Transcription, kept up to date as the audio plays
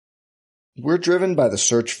We're driven by the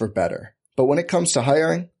search for better. But when it comes to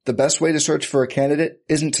hiring, the best way to search for a candidate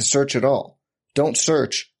isn't to search at all. Don't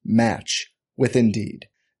search, match with Indeed.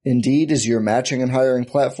 Indeed is your matching and hiring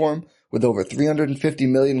platform with over 350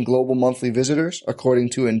 million global monthly visitors,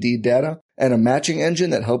 according to Indeed data, and a matching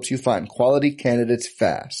engine that helps you find quality candidates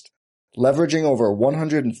fast. Leveraging over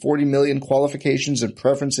 140 million qualifications and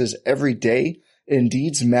preferences every day,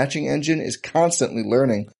 Indeed's matching engine is constantly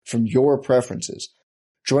learning from your preferences.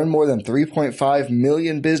 Join more than 3.5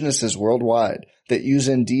 million businesses worldwide that use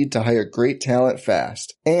Indeed to hire great talent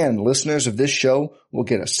fast. And listeners of this show will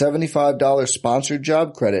get a $75 sponsored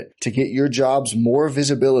job credit to get your jobs more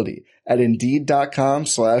visibility at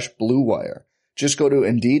Indeed.com/Blue Wire. Just go to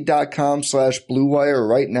Indeed.com/Blue Wire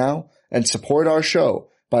right now and support our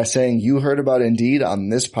show by saying you heard about Indeed on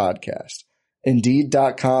this podcast.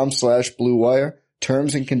 Indeed.com/Blue Wire.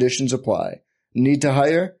 Terms and conditions apply. Need to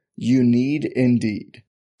hire? You need Indeed.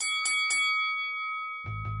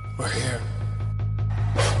 We're here.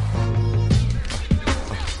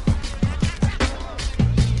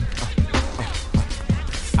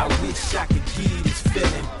 I wish I could give you this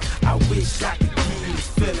feeling. I wish I could give you this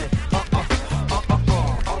feeling.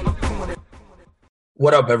 On the corner.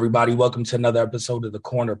 What up, everybody? Welcome to another episode of the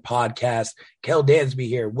Corner Podcast. Kel Dansby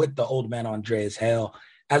here with the old man Andreas Hale.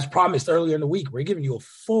 As promised earlier in the week, we're giving you a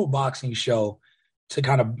full boxing show to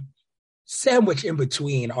kind of sandwich in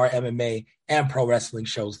between our MMA and pro wrestling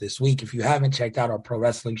shows this week. If you haven't checked out our pro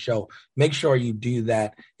wrestling show, make sure you do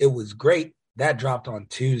that. It was great. That dropped on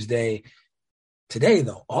Tuesday. Today,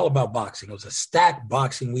 though, all about boxing. It was a stacked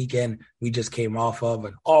boxing weekend. We just came off of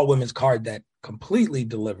an all-women's card that completely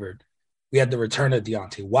delivered. We had the return of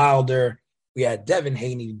Deontay Wilder. We had Devin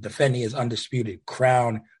Haney defending his undisputed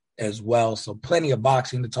crown as well. So plenty of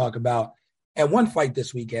boxing to talk about. And one fight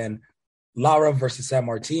this weekend, Lara versus San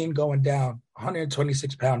Martin going down,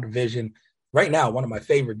 126-pound division. Right now, one of my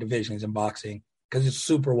favorite divisions in boxing because it's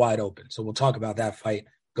super wide open. So we'll talk about that fight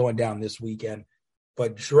going down this weekend.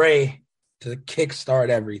 But Dre, to kickstart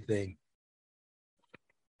everything,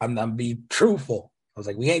 I'm being truthful. I was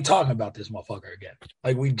like, we ain't talking about this motherfucker again.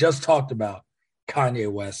 Like we just talked about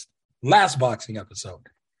Kanye West last boxing episode.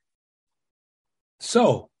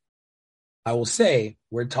 So I will say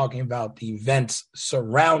we're talking about the events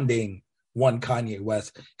surrounding one Kanye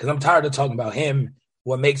West because I'm tired of talking about him,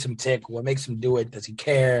 what makes him tick, what makes him do it, does he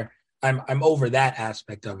care? I'm over that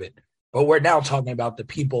aspect of it. But we're now talking about the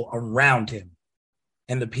people around him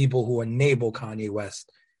and the people who enable Kanye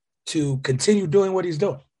West to continue doing what he's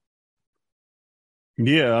doing.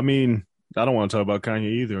 Yeah, I mean, I don't want to talk about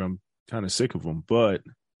Kanye either. I'm kind of sick of him. But,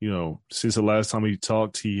 you know, since the last time we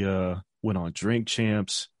talked, he went on Drink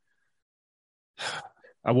Champs.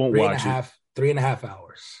 I won't watch it. 3.5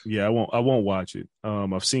 hours. Yeah, I won't watch it.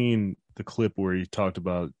 I've seen the clip where he talked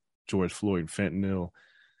about George Floyd and fentanyl.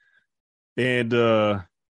 And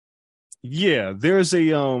yeah, there's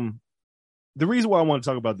a the reason why I want to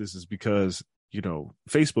talk about this is because, you know,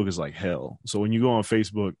 Facebook is like hell. So when you go on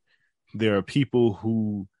Facebook, there are people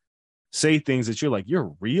who say things that you're like,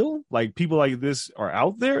 you're real? Like people like this are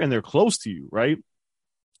out there and they're close to you, right?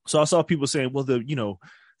 So I saw people saying, well, the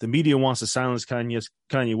media wants to silence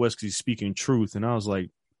Kanye West because he's speaking truth. And I was like,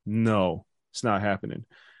 no, it's not happening.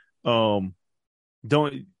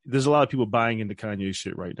 There's a lot of people buying into Kanye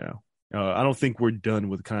shit right now. I don't think we're done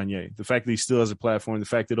with Kanye. The fact that he still has a platform, the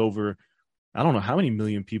fact that over, I don't know how many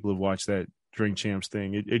million people have watched that Drink Champs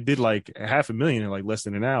thing. It did like 500,000 in like less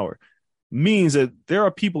than an hour. Means that there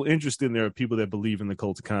are people interested and there are people that believe in the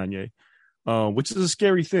cult of Kanye, which is a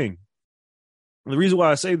scary thing. And the reason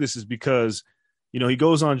why I say this is because, you know, he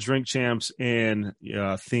goes on Drink Champs and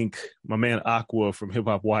I think my man Aqua from Hip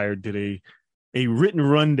Hop Wire did a written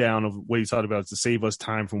rundown of what he talked about to save us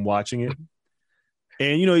time from watching it.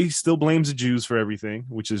 And, you know, he still blames the Jews for everything,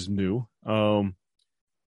 which is new. And,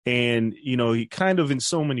 you know, he kind of in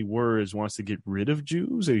so many words wants to get rid of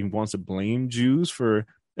Jews and he wants to blame Jews for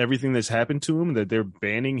everything that's happened to him, that they're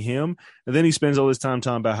banning him. And then he spends all this time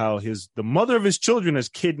talking about how the mother of his children has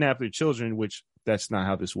kidnapped their children, which that's not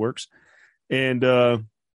how this works. And the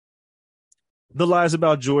lies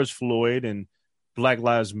about George Floyd and Black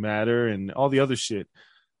Lives Matter and all the other shit.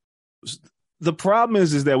 The problem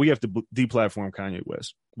is that we have to deplatform Kanye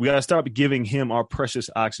West. We got to stop giving him our precious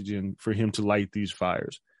oxygen for him to light these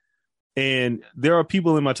fires. And there are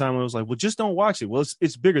people in my timeline who was like, well, just don't watch it. Well,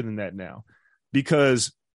 it's bigger than that now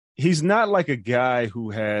because he's not like a guy who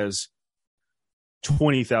has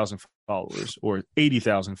 20,000 followers or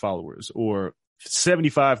 80,000 followers or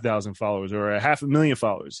 75,000 followers or 500,000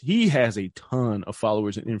 followers. He has a ton of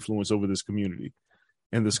followers and influence over this community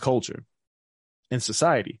and this culture and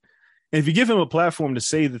society. And if you give him a platform to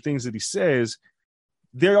say the things that he says,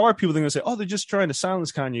 there are people that are going to say, oh, they're just trying to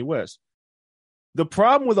silence Kanye West. The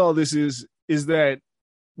problem with all this is that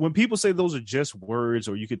when people say those are just words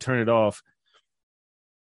or you could turn it off,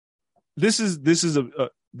 this is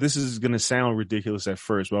going to sound ridiculous at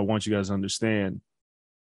first, but I want you guys to understand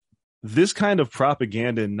this kind of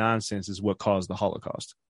propaganda and nonsense is what caused the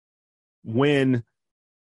Holocaust. When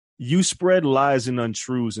you spread lies and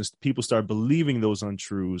untruths and people start believing those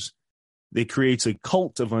untruths, it creates a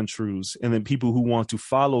cult of untruths, and then people who want to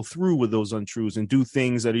follow through with those untruths and do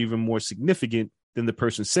things that are even more significant than the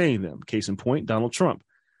person saying them. Case in point, Donald Trump.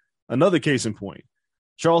 Another case in point,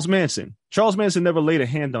 Charles Manson. Charles Manson never laid a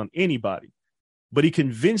hand on anybody, but he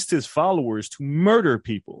convinced his followers to murder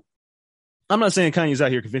people. I'm not saying Kanye's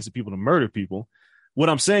out here convincing people to murder people. What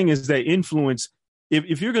I'm saying is that influence,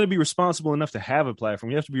 if you're going to be responsible enough to have a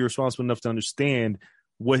platform, you have to be responsible enough to understand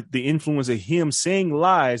what the influence of him saying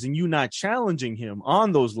lies and you not challenging him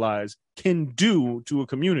on those lies can do to a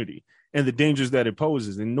community and the dangers that it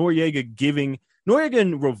poses. And Noriega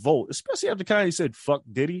in revolt, especially after Kanye said, fuck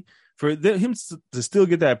Diddy, for him to still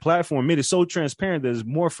get that platform made it so transparent that it's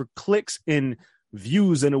more for clicks and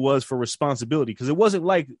views than it was for responsibility. Because it wasn't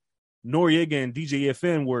like Noriega and DJ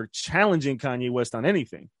FN were challenging Kanye West on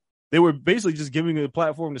anything. They were basically just giving a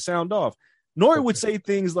platform to sound off. Nori would say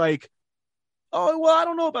things like, oh, well, I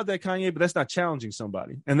don't know about that, Kanye, but that's not challenging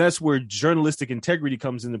somebody. And that's where journalistic integrity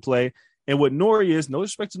comes into play. And what Nori is, no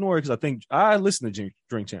respect to Nori, because I think I listen to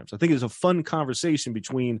Drink Champs. I think it's a fun conversation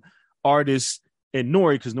between artists and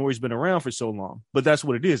Nori because Nori's been around for so long. But that's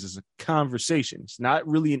what it is. It's a conversation. It's not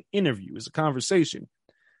really an interview. It's a conversation.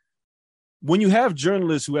 When you have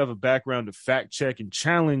journalists who have a background to fact check and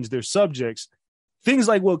challenge their subjects, things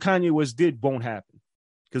like what Kanye West did won't happen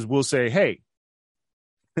because we'll say, hey,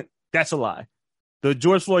 that's a lie. The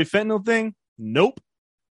George Floyd fentanyl thing, nope,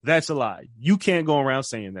 that's a lie. You can't go around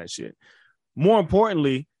saying that shit. More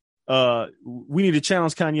importantly, we need to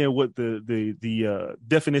challenge Kanye what the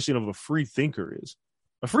definition of a free thinker is.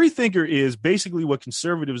 A free thinker is basically what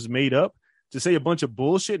conservatives made up to say a bunch of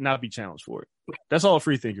bullshit and not be challenged for it. That's all a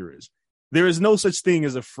free thinker is. There is no such thing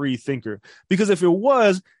as a free thinker, because if it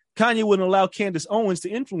was, Kanye wouldn't allow Candace Owens to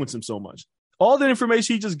influence him so much. All the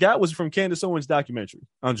information he just got was from Candace Owens' documentary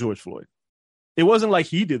on George Floyd. It wasn't like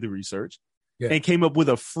he did the research and came up with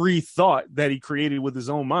a free thought that he created with his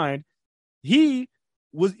own mind. He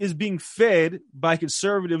is being fed by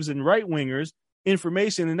conservatives and right wingers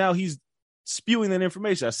information, and now he's spewing that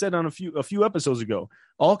information. I said on a few episodes ago,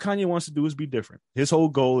 all Kanye wants to do is be different. His whole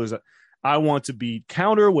goal is, I want to be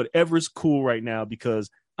counter whatever's cool right now because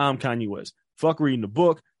I'm Kanye West. Fuck reading the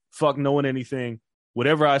book. Fuck knowing anything.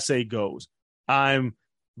 Whatever I say goes. I'm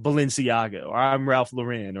Balenciaga, or I'm Ralph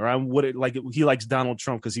Lauren, or I'm he likes Donald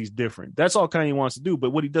Trump because he's different. That's all Kanye wants to do.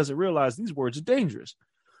 But what he doesn't realize, these words are dangerous.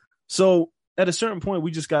 So at a certain point,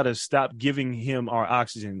 we just got to stop giving him our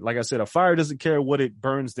oxygen. Like I said, a fire doesn't care what it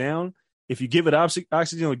burns down. If you give it oxygen,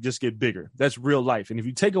 it'll just get bigger. That's real life. And if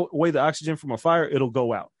you take away the oxygen from a fire, it'll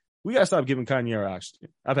go out. We got to stop giving Kanye our oxygen.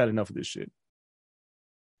 I've had enough of this shit.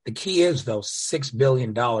 The key is, though, $6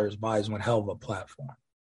 billion buys one hell of a platform.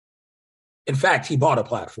 In fact, he bought a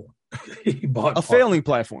platform. He bought a failing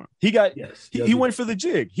platform. He went for the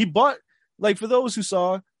jig. He bought, like, for those who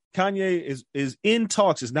saw, Kanye is in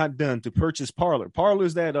talks, is not done, to purchase Parler. Parler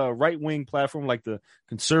is that right-wing platform like the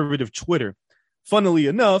conservative Twitter. Funnily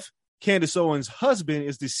enough, Candace Owens' husband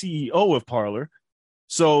is the CEO of Parler.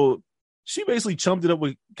 So she basically chumped it up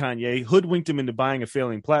with Kanye, hoodwinked him into buying a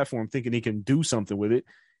failing platform, thinking he can do something with it.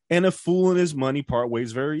 And a fool and his money part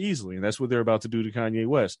ways very easily. And that's what they're about to do to Kanye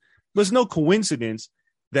West. But it's no coincidence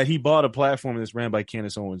that he bought a platform that's ran by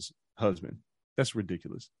Candace Owens' husband. That's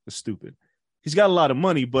ridiculous. That's stupid. He's got a lot of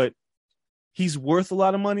money, but he's worth a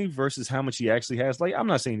lot of money versus how much he actually has. Like, I'm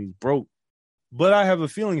not saying he's broke, but I have a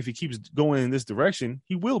feeling if he keeps going in this direction,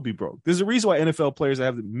 he will be broke. There's a reason why NFL players that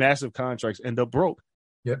have massive contracts end up broke.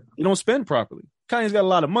 Yeah, you don't spend properly. Kanye's got a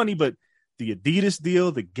lot of money, but the Adidas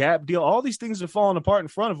deal, the Gap deal, all these things are falling apart in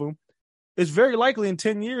front of him. It's very likely in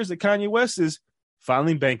 10 years that Kanye West is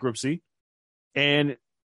filing bankruptcy and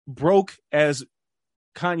broke as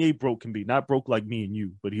Kanye broke can be. Not broke like me and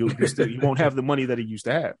you, but he won't have the money that he used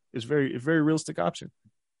to have. It's a very realistic option.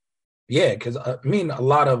 Yeah, because a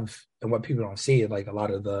lot of, and what people don't see, like a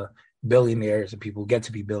lot of the billionaires and people who get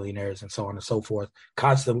to be billionaires and so on and so forth,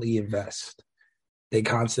 constantly invest. They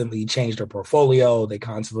constantly change their portfolio. They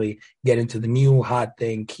constantly get into the new hot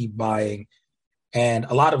thing, keep buying. And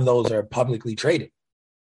a lot of those are publicly traded.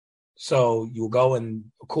 So you'll go and,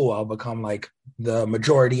 cool, I'll become like the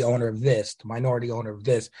majority owner of this, the minority owner of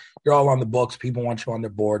this. You're all on the books. People want you on their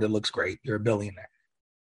board. It looks great. You're a billionaire.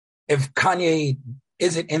 if Kanye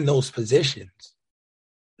isn't in those positions,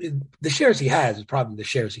 the shares he has is probably the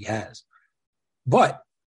shares he has. But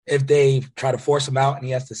if they try to force him out and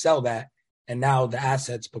he has to sell that, and now the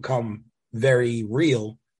assets become very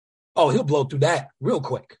real, he'll blow through that real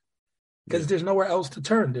quick because there's nowhere else to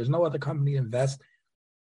turn. There's no other company to invest.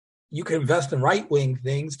 You can invest in right-wing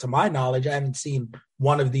things. To my knowledge, I haven't seen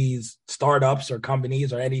one of these startups or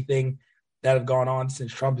companies or anything that have gone on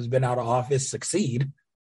since Trump has been out of office succeed.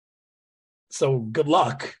 So good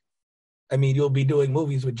luck. I mean, you'll be doing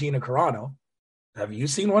movies with Gina Carano. Have you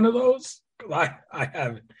seen one of those? I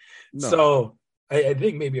haven't. No. So I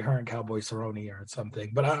think maybe her and Cowboy Cerrone or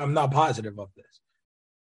something, but I'm not positive of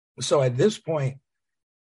this. So at this point,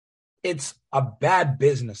 it's a bad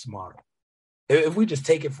business model. If we just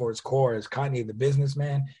take it for its core as Kanye the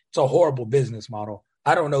businessman, it's a horrible business model.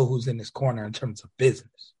 I don't know who's in this corner in terms of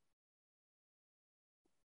business.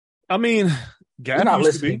 I mean, Gap he's not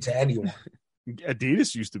listening to anyone.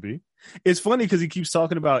 Adidas used to be. It's funny because he keeps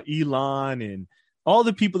talking about Elon and all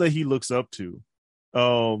the people that he looks up to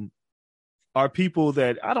are people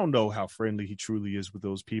that I don't know how friendly he truly is with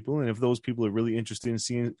those people. And if those people are really interested in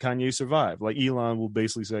seeing Kanye survive, like Elon will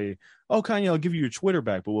basically say, oh, Kanye, I'll give you your Twitter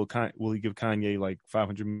back. But will he give Kanye like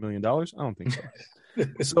 $500 million? I don't think so.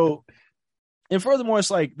 So, and furthermore,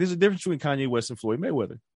 it's like there's a difference between Kanye West and Floyd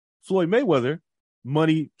Mayweather. Floyd Mayweather,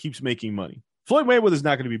 money keeps making money. Floyd Mayweather's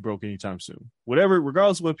not going to be broke anytime soon. Whatever,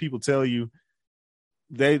 regardless of what people tell you,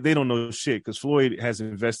 they don't know shit because Floyd has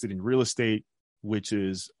invested in real estate, which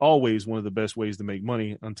is always one of the best ways to make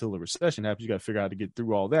money until a recession happens. You got to figure out how to get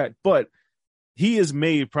through all that. But he has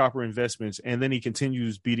made proper investments, and then he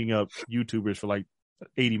continues beating up YouTubers for like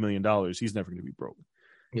 $80 million. He's never going to be broke.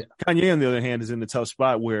 Yeah. Kanye, on the other hand, is in the tough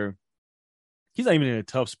spot where he's not even in a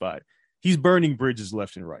tough spot. He's burning bridges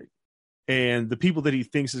left and right. And the people that he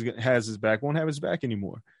thinks has his back won't have his back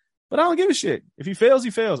anymore. But I don't give a shit. If he fails,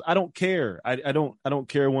 he fails. I don't care. I don't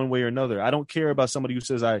care one way or another. I don't care about somebody who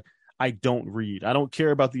says I don't read. I don't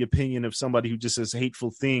care about the opinion of somebody who just says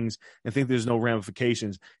hateful things and think there's no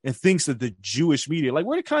ramifications and thinks that the Jewish media, like,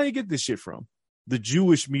 where did Kanye get this shit from? The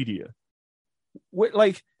Jewish media.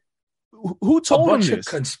 Who told him this?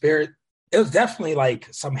 Conspiracy. It was definitely like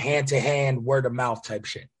some hand-to-hand, word-of-mouth type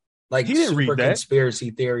shit. Like he didn't read that.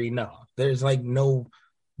 Conspiracy theory. No, there's like no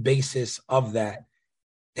basis of that.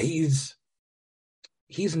 He's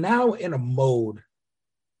now in a mode,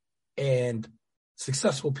 and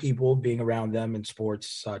successful people being around them in sports,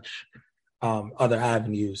 such other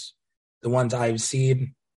avenues, the ones I've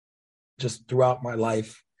seen just throughout my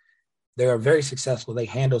life, they are very successful. They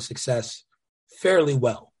handle success fairly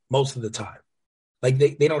well most of the time. Like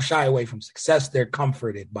they don't shy away from success. They're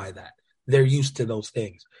comforted by that. They're used to those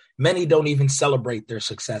things. Many don't even celebrate their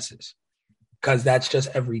successes because that's just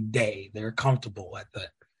every day. They're comfortable at that.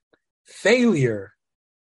 Failure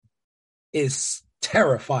is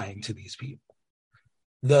terrifying to these people.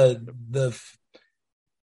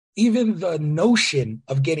 Even the notion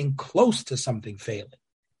of getting close to something failing.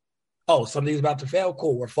 Oh, something's about to fail?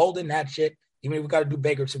 Cool. We're folding that shit. Even if we got to do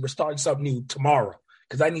bankruptcy, we're starting something new tomorrow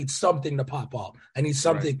because I need something to pop off. I need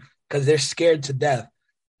something because they're scared to death.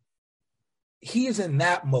 He is in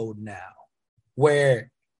that mode now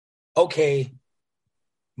where, okay,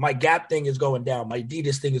 my Gap thing is going down. My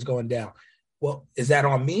Adidas thing is going down. Well, is that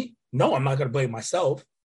on me? No, I'm not going to blame myself.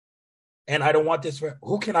 And I don't want this.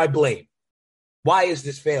 Who can I blame? Why is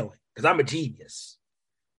this failing? Because I'm a genius.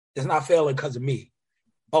 It's not failing because of me.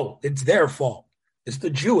 Oh, it's their fault. It's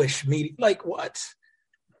the Jewish media. Like what?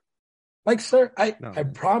 Like, sir, I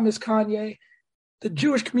promise Kanye, the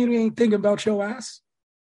Jewish community ain't thinking about your ass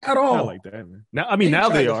at all. Not like that, man. Now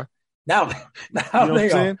they are. Now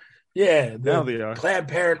they are. Yeah. Now they are. Planned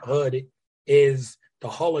Parenthood is the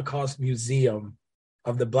Holocaust Museum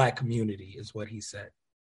of the Black community, is what he said.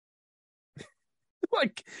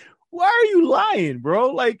 Like, why are you lying,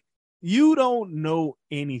 bro? Like, you don't know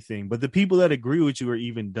anything, but the people that agree with you are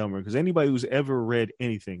even dumber because anybody who's ever read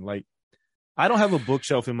anything, like, I don't have a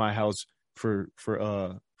bookshelf in my house for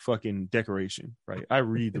fucking decoration, right? I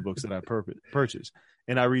read the books that I purchase,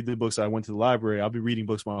 and I read the books I went to the library. I'll be reading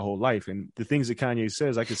books my whole life, and the things that Kanye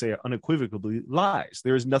says, I can say are unequivocally lies.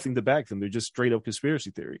 There is nothing to back them. They're just straight up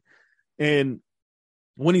conspiracy theory. And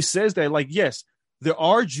when he says that, like, yes, there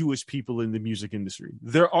are Jewish people in the music industry.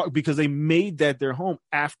 There are, because they made that their home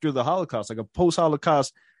after the Holocaust. Like a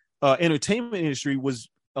post-Holocaust entertainment industry was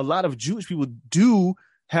a lot of Jewish people do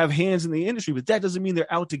have hands in the industry, but that doesn't mean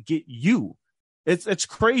they're out to get you. It's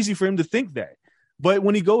crazy for him to think that. But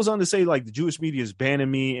when he goes on to say, like, the Jewish media is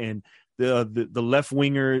banning me and the left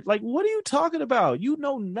winger. Like, what are you talking about? You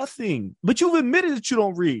know nothing, but you've admitted that you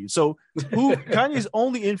don't read. So Kanye is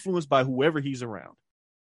only influenced by whoever he's around,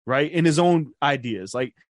 right? And his own ideas.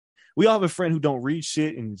 Like, we all have a friend who don't read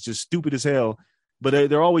shit and is just stupid as hell, but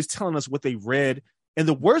they're always telling us what they read. And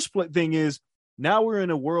the worst thing is now we're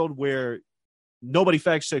in a world where nobody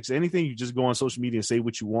fact checks anything. You just go on social media and say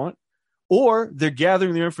what you want, or they're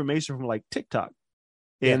gathering their information from like TikTok.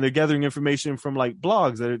 And they're gathering information from like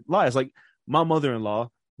blogs that are lies. Like my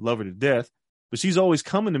mother-in-law, love her to death, but she's always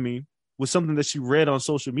coming to me with something that she read on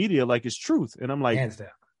social media like it's truth. And I'm like, hands down,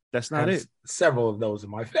 that's not it. Several of those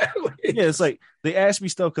in my family. Yeah, it's like they ask me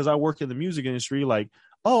stuff because I work in the music industry. Like,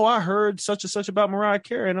 oh, I heard such and such about Mariah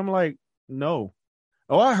Carey. And I'm like, no.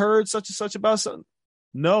 Oh, I heard such and such about something.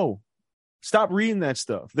 No. Stop reading that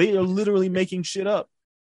stuff. They are literally making shit up.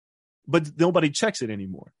 But nobody checks it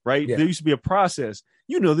anymore, right? Yeah. There used to be a process.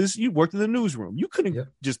 You know this. You worked in the newsroom. You couldn't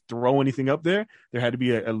just throw anything up there. There had to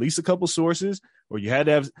be at least a couple sources, or you had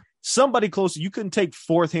to have somebody close. You couldn't take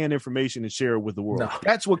fourth-hand information and share it with the world. No.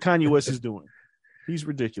 That's what Kanye West is doing. He's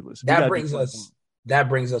ridiculous. That brings us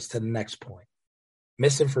to the next point.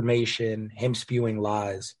 Misinformation, him spewing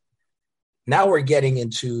lies. Now we're getting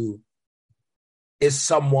into, is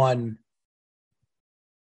someone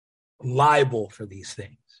liable for these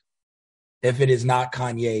things? If it is not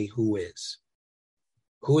Kanye, who is?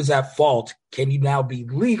 Who is at fault? Can you now be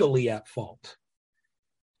legally at fault?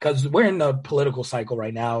 Because we're in the political cycle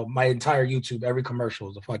right now. My entire YouTube, every commercial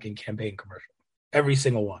is a fucking campaign commercial. Every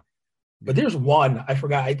single one. But there's one, I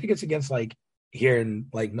forgot. I think it's against like here in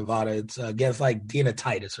like Nevada. It's against like Dina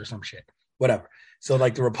Titus or some shit. Whatever. So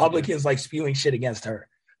like the Republicans like spewing shit against her.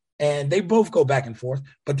 And they both go back and forth.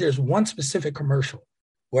 But there's one specific commercial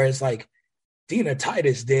where it's like, Dina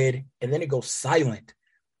Titus did, and then it goes silent.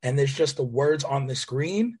 And there's just the words on the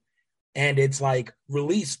screen. And it's like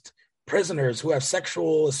released prisoners who have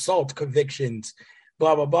sexual assault convictions,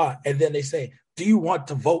 blah, blah, blah. And then they say, do you want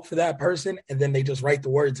to vote for that person? And then they just write the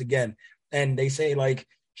words again. And they say like,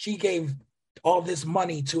 she gave all this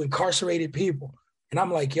money to incarcerated people. And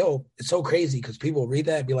I'm like, yo, it's so crazy because people read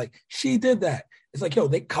that and be like, she did that. It's like, yo,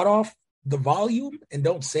 they cut off the volume and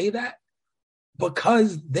don't say that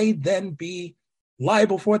because they then be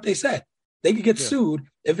liable for what they said. They could get sued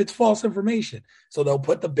if it's false information. So they'll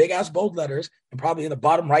put the big ass bold letters and probably in the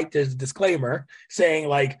bottom right, there's a disclaimer saying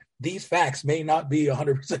like, these facts may not be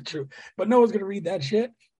 100% true, but no one's going to read that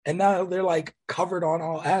shit. And now they're like covered on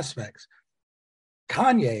all aspects.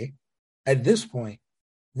 Kanye, at this point,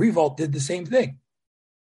 Revolt did the same thing.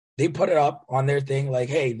 They put it up on their thing like,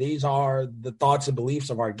 hey, these are the thoughts and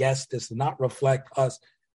beliefs of our guests. This does not reflect us.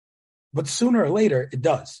 But sooner or later, it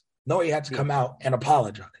does. No, he had to come out and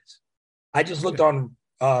apologize. I just looked on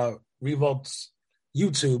Revolt's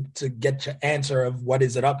YouTube to get your answer of what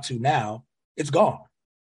is it up to now. It's gone.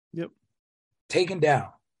 Yep. Taken down.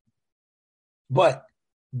 But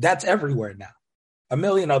that's everywhere now. A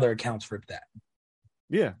million other accounts for that.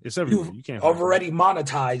 Yeah, it's everywhere. You can't. I've already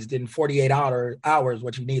monetized in 48 hours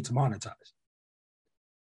what you need to monetize.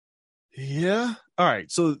 Yeah. All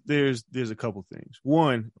right. So there's a couple things.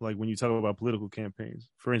 One, like when you talk about political campaigns,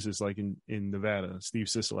 for instance, like in Nevada, Steve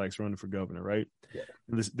Sisolak's running for governor, right? Yeah.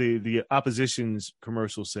 And the opposition's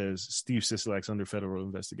commercial says Steve Sisolak's under federal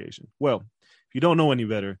investigation. Well, if you don't know any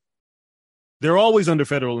better, they're always under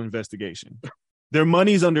federal investigation. Their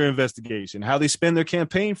money's under investigation. How they spend their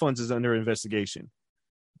campaign funds is under investigation.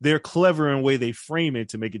 They're clever in the way they frame it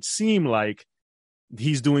to make it seem like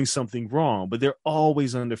he's doing something wrong, but they're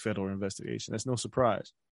always under federal investigation. That's no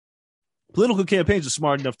surprise. Political campaigns are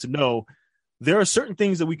smart enough to know there are certain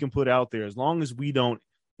things that we can put out there as long as we don't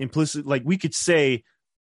implicit, like we could say,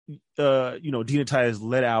 Dina Titus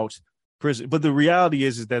let out prison, but the reality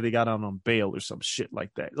is that they got out on bail or some shit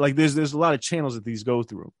like that. Like there's a lot of channels that these go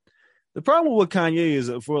through. The problem with Kanye is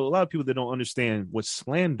for a lot of people that don't understand what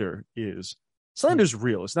slander is. Slander is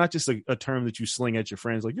real. It's not just a term that you sling at your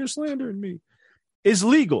friends like, you're slandering me. It's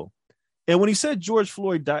legal. And when he said George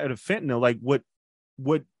Floyd died of fentanyl, like what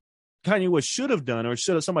Kanye West should have done, or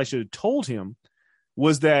somebody should have told him,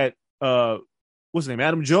 was that what's his name?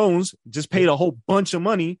 Adam Jones just paid a whole bunch of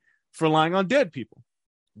money for lying on dead people.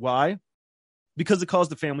 Why? Because it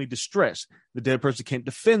caused the family distress. The dead person can't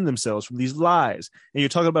defend themselves from these lies. And you're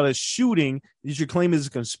talking about a shooting that your claim is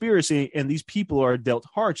a conspiracy, and these people are dealt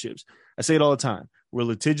hardships. I say it all the time. We're a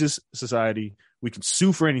litigious society. We can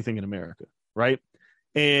sue for anything in America, right?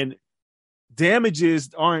 And damages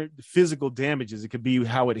aren't physical damages. It could be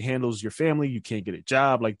how it handles your family. You can't get a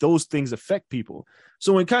job. Like those things affect people.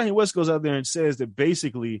 So when Kanye West goes out there and says that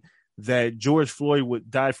basically that George Floyd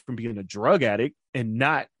died from being a drug addict and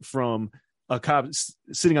not from a cop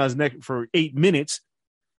sitting on his neck for 8 minutes,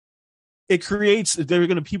 it creates there are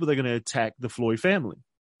going to people that are going to attack the Floyd family,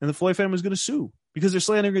 and the Floyd family is going to sue because he's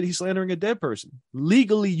slandering a dead person.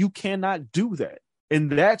 Legally, you cannot do that,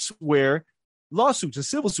 and that's where lawsuits and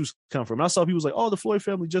civil suits come from. And I saw people like, "Oh, the Floyd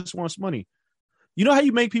family just wants money." You know how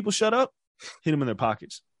you make people shut up? Hit them in their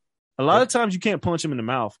pockets. A lot of times you can't punch them in the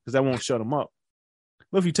mouth because that won't shut them up.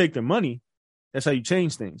 But if you take their money, that's how you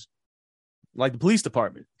change things. Like the police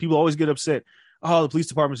department. People always get upset. Oh, the police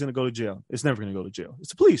department's going to go to jail. It's never going to go to jail. It's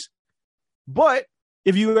the police. But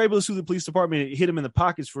if you were able to sue the police department and hit them in the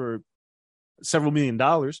pockets for several $1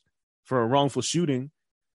 million for a wrongful shooting,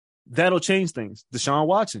 that'll change things. Deshaun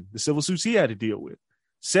Watson, the civil suits he had to deal with.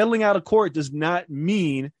 Settling out of court does not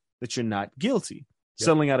mean that you're not guilty. Yep.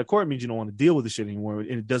 Settling out of court means you don't want to deal with the shit anymore,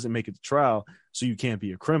 and it doesn't make it to trial, so you can't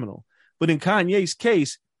be a criminal. But in Kanye's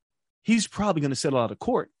case, he's probably going to settle out of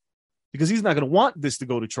court because he's not going to want this to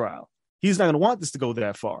go to trial. He's not going to want this to go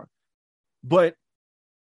that far. But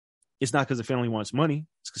it's not because the family wants money.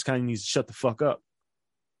 It's because Kanye needs to shut the fuck up.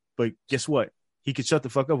 But guess what? He could shut the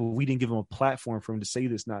fuck up, but we didn't give him a platform for him to say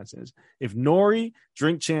this nonsense. If Nori,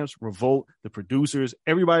 Drink Champs, Revolt, the producers,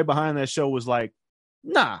 everybody behind that show was like,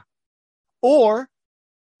 nah. Or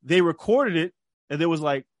they recorded it and there was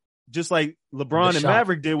like, just like LeBron and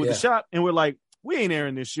Maverick did with the shop, and we're like, we ain't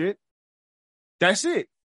airing this shit. That's it.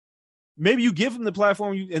 Maybe you give them the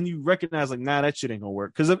platform and you recognize like, nah, that shit ain't gonna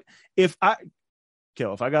work. Because if I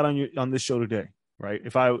got on this show today, right?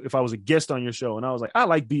 If I was a guest on your show and I was like, I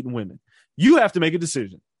like beating women, you have to make a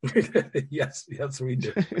decision. Yes, we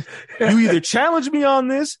do. You either challenge me on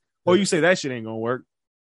this or you say that shit ain't gonna work.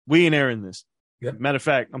 We ain't airing this. Yep. Matter of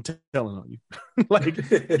fact, I'm telling on you. Like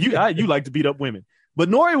you like to beat up women. But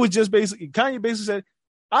Nori was just Kanye basically said,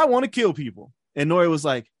 I want to kill people. And Nori was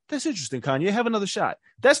like, that's interesting, Kanye. Have another shot.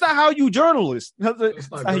 That's not how you journalist. That's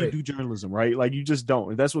how you do journalism, right? Like you just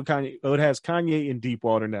don't. And that's what it has Kanye in deep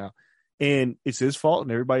water now. And it's his fault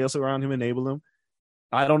and everybody else around him enable him.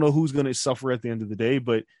 I don't know who's going to suffer at the end of the day,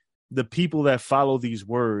 but the people that follow these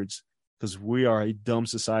words, because we are a dumb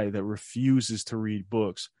society that refuses to read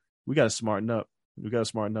books, we got to smarten up. We got to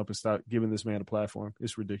smarten up and stop giving this man a platform.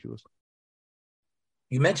 It's ridiculous.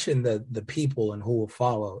 You mentioned the people and who will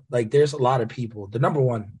follow. Like, there's a lot of people. The number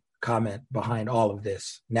one comment behind all of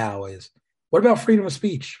this now is, what about freedom of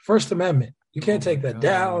speech? First Amendment. You can't take that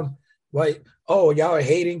down. Like, oh, y'all are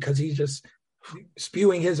hating because he's just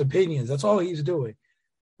spewing his opinions. That's all he's doing.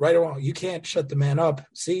 Right or wrong, you can't shut the man up.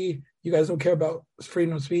 See, you guys don't care about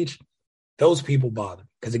freedom of speech. Those people bother.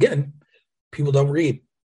 Because, again, people don't read.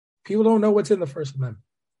 People don't know what's in the First Amendment.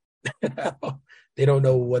 They don't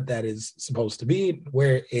know what that is supposed to be,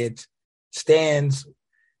 where it stands,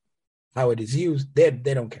 how it is used. They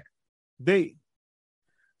don't care.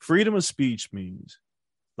 Freedom of speech means,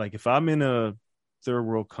 like, if I'm in a third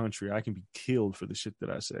world country, I can be killed for the shit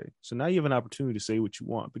that I say. So now you have an opportunity to say what you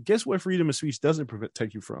want. But guess what freedom of speech doesn't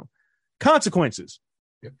protect you from? Consequences.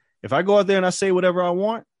 Yep. If I go out there and I say whatever I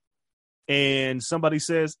want, and somebody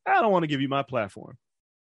says, I don't want to give you my platform,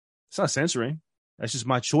 it's not censoring. That's just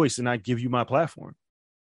my choice to not give you my platform.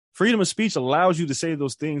 Freedom of speech allows you to say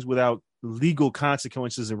those things without legal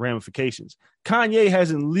consequences and ramifications. Kanye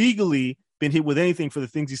hasn't legally been hit with anything for the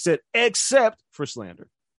things he said, except for slander,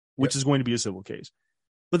 which is going to be a civil case.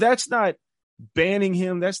 But that's not banning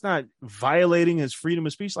him. That's not violating his freedom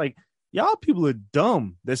of speech. Like, y'all people are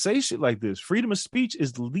dumb that say shit like this. Freedom of speech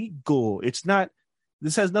is legal. It's not,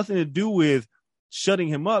 this has nothing to do with shutting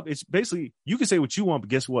him up. It's basically, you can say what you want, but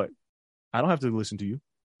guess what? I don't have to listen to you.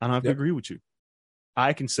 I don't have to agree with you.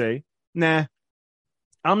 I can say, nah,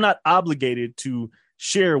 I'm not obligated to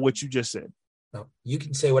share what you just said. No, you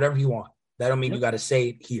can say whatever you want. That don't mean you got to say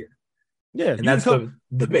it here. Yeah. And that's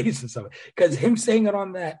the basis of it. Because him saying it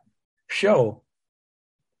on that show,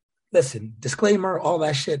 listen, disclaimer, all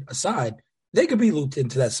that shit aside, they could be looped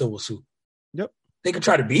into that civil suit. Yep. They could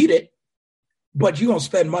try to beat it, but you're going to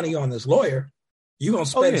spend money on this lawyer. You're going to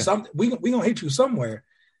spend something. We going to hit you somewhere.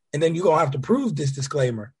 And then you're going to have to prove this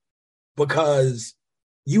disclaimer because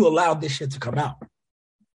you allowed this shit to come out.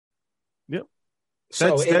 Yep.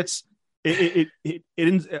 So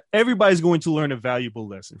everybody's going to learn a valuable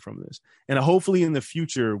lesson from this. And hopefully in the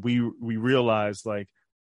future, we realize, like,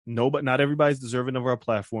 not everybody's deserving of our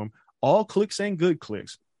platform. All clicks ain't good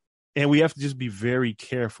clicks. And we have to just be very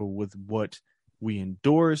careful with what we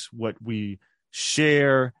endorse, what we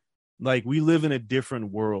share. Like, we live in a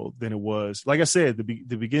different world than it was. Like I said, the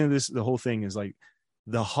beginning of this, the whole thing is like,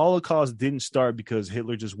 the Holocaust didn't start because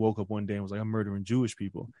Hitler just woke up one day and was like, I'm murdering Jewish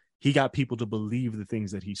people. He got people to believe the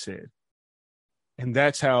things that he said. And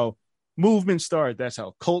that's how movements start. That's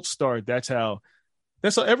how cults start. That's how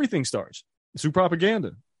everything starts. through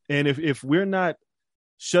propaganda. And if we're not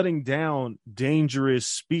shutting down dangerous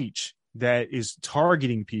speech that is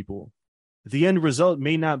targeting people, the end result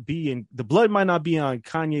may not be in the blood might not be on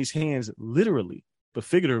Kanye's hands literally, but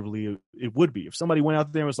figuratively it would be. If somebody went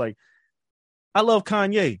out there and was like, I love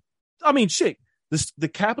Kanye. I mean, shit, the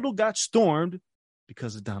Capitol got stormed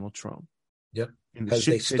because of Donald Trump. Yep. And because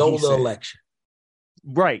they stole the election.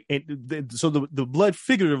 Right. And so the blood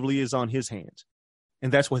figuratively is on his hands.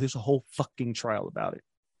 And that's why there's a whole fucking trial about it.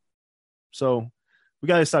 So we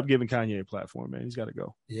got to stop giving Kanye a platform, man. He's got to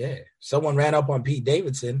go. Yeah. Someone ran up on Pete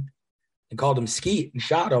Davidson and called him skeet and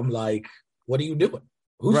shot him. Like, what are you doing?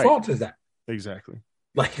 Whose fault is that? Exactly.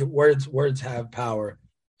 Like, words have power.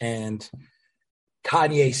 And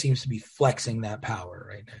Kanye seems to be flexing that power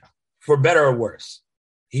right now, for better or worse.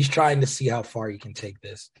 He's trying to see how far he can take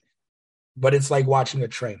this. But it's like watching a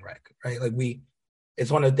train wreck, right? Like it's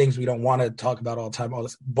one of the things we don't want to talk about all the time,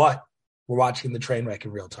 but we're watching the train wreck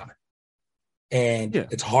in real time. And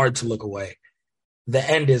It's hard to look away. The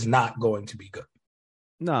end is not going to be good.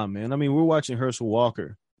 Nah, man. I mean, we're watching Herschel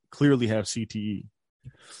Walker clearly have CTE.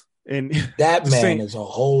 And that man is a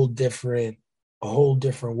whole different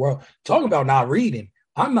world. Talking about not reading,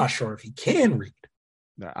 I'm not sure if he can read.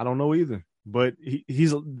 I don't know either. But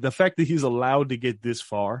he's the fact that he's allowed to get this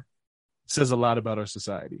far says a lot about our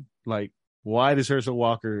society. Like, why is he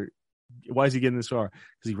getting this far?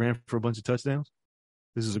 Because he ran for a bunch of touchdowns.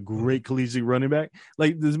 This is a great collegiate running back.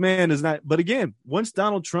 Like, this man is not. But again, once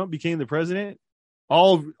Donald Trump became the president,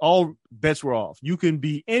 all bets were off. You can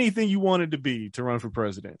be anything you wanted to be to run for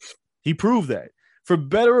president. He proved that. For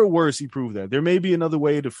better or worse, he proved that. There may be another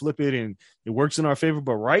way to flip it, and it works in our favor.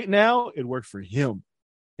 But right now, it worked for him.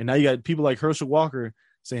 And now you got people like Herschel Walker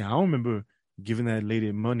saying, I don't remember giving that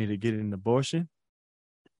lady money to get an abortion.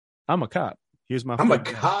 I'm a cop. I'm a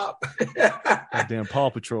cop. Goddamn Paw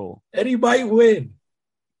Patrol. And he might win.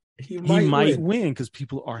 He might win because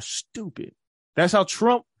people are stupid. That's how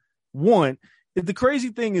Trump won. The crazy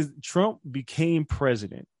thing is Trump became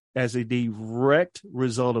president as a direct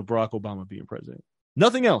result of Barack Obama being president.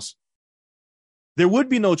 Nothing else. There would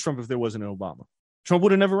be no Trump if there wasn't an Obama. Trump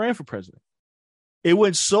would have never ran for president. It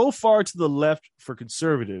went so far to the left for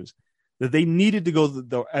conservatives that they needed to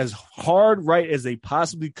go as hard right as they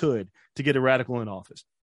possibly could to get a radical in office.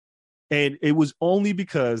 And it was only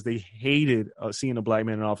because they hated seeing a black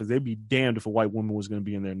man in office. They'd be damned if a white woman was going to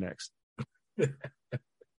be in there next.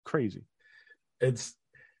 Crazy. It's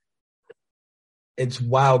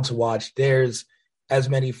wild to watch. There's as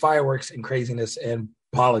many fireworks and craziness and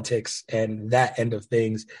politics and that end of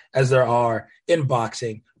things as there are in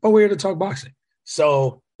boxing. But we're here to talk boxing.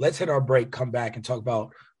 So let's hit our break, come back and talk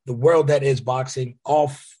about the world that is boxing.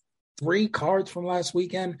 All 3 cards from last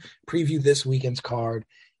weekend, preview this weekend's card.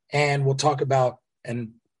 And we'll talk about a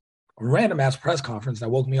random-ass press conference that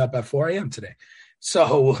woke me up at 4 a.m. today.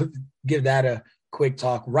 So we'll give that a quick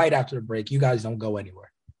talk right after the break. You guys don't go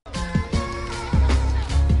anywhere.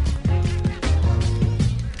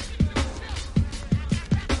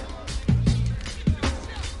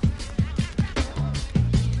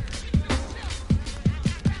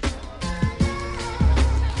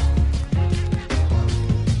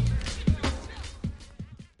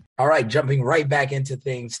 All right, jumping right back into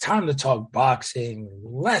things. Time to talk boxing.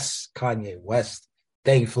 Less Kanye West,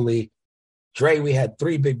 thankfully. Dre, we had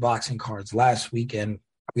 3 big boxing cards last weekend.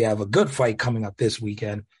 We have a good fight coming up this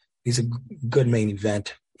weekend. It's a good main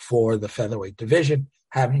event for the featherweight division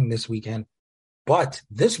happening this weekend. But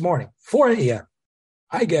this morning, 4 a.m.,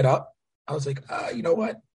 I get up. I was like, you know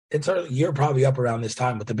what? It's early. You're probably up around this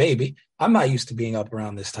time with the baby. I'm not used to being up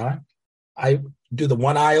around this time. I do the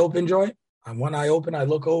one eye open joint. On one eye open, I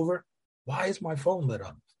look over. Why is my phone lit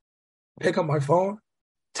up? Pick up my phone.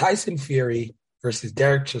 Tyson Fury versus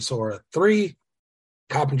Derek Chisora 3.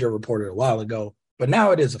 Coppinger reported a while ago, but now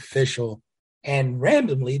it is official. And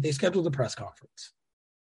randomly, they scheduled a press conference.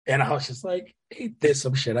 And I was just like, hey, there's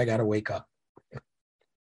some shit. I got to wake up.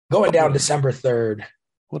 Going down December 3rd.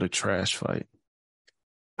 What a trash fight.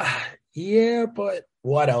 Yeah, but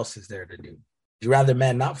what else is there to do? Would you rather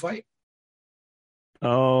men not fight?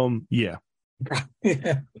 Yeah.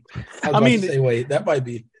 Yeah. I mean, say, wait, that might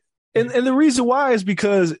be. And the reason why is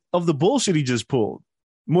because of the bullshit he just pulled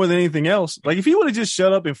more than anything else. Like, if he would have just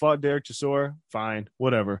shut up and fought Derek Chisora, fine,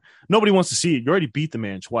 whatever. Nobody wants to see it. You already beat the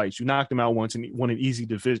man twice. You knocked him out once and won an easy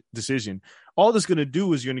decision. All that's going to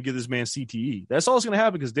do is you're going to give this man CTE. That's all that's going to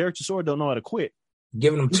happen because Derek Chisora don't know how to quit.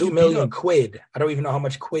 Giving him $2 million quid. I don't even know how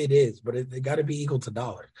much quid is, but it got to be equal to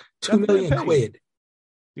dollars. $2 million quid.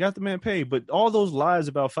 You got the man paid, but all those lies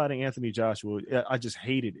about fighting Anthony Joshua, I just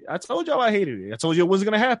hated it. I told y'all I hated it. I told you it wasn't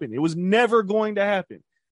going to happen. It was never going to happen.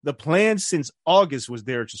 The plan since August was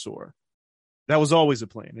Derek Chisora. That was always a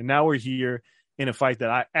plan. And now we're here in a fight that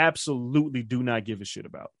I absolutely do not give a shit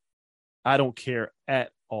about. I don't care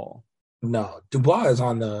at all. No, Dubois is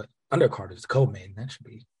on the undercard as the co-main. That should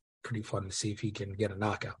be pretty fun to see if he can get a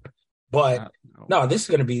knockout. But no, this is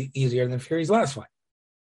going to be easier than Fury's last fight.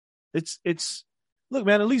 It's look,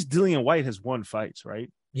 man, at least Dillian White has won fights,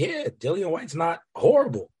 right? Yeah, Dillian White's not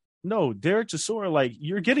horrible. No, Derek Chisora, like,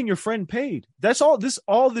 you're getting your friend paid. That's all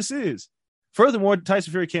this is. Furthermore,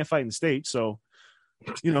 Tyson Fury can't fight in the States, so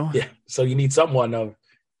Yeah, so you need someone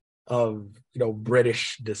of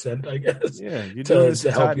British descent, I guess. Yeah, you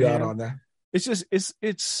to help you out on that. It's just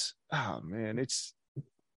it's oh man, it's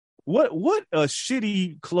what a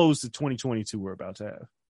shitty close to 2022 we're about to have.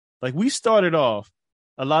 Like, we started off,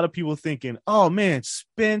 a lot of people thinking, oh man,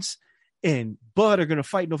 Spence and Bud are gonna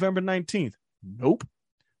fight November 19th. Nope.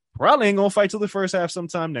 Probably ain't gonna fight till the first half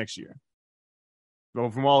sometime next year.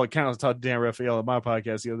 Well, from all accounts, I talked to Dan Raphael on my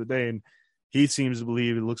podcast the other day, and he seems to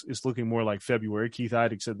believe it's looking more like February. Keith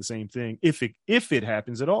Heidig said the same thing. If it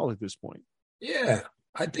happens at all at this point. Yeah,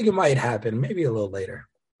 I think it might happen. Maybe a little later,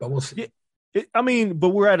 but we'll see. But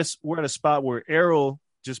we're at a spot where Errol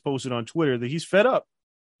just posted on Twitter that he's fed up.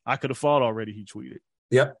 I could have fought already, he tweeted.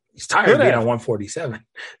 Yep, he's tired of being on 147.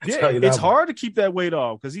 Yeah, it's hard to keep that weight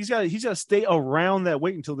off because he's got to stay around that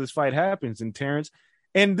weight until this fight happens. And Terrence,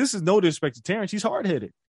 and this is no disrespect to Terrence, he's hard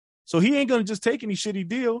headed, so he ain't gonna just take any shitty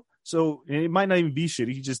deal. So it might not even be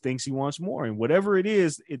shitty. He just thinks he wants more, and whatever it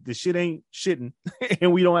is, the shit ain't shitting,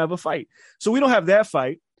 and we don't have a fight. So we don't have that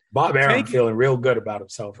fight. Bob Aaron feeling real good about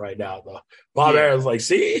himself right now, though. Bob Aaron's like,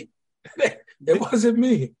 see, it wasn't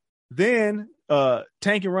me. Then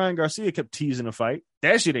Tank and Ryan Garcia kept teasing a fight.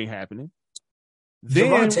 That shit ain't happening.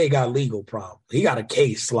 Then Javante got legal problem. He got a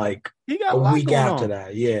case he got a week after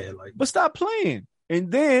that. Yeah, but stop playing.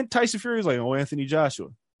 And then Tyson Fury was like, oh, Anthony Joshua.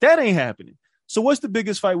 That ain't happening. So what's the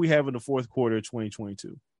biggest fight we have in the fourth quarter of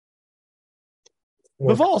 2022?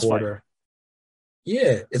 Bivol fight.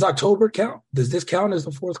 Yeah. Is October count? Does this count as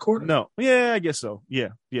the fourth quarter? No. Yeah, I guess so. Yeah.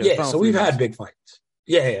 So we've had big fights.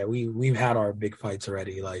 Yeah. We've had our big fights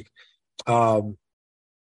already. Like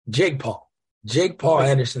Jake Paul.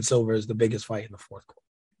 Anderson Silva is the biggest fight in the fourth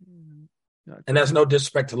quarter. And that's no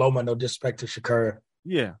disrespect to Loma, no disrespect to Shakur.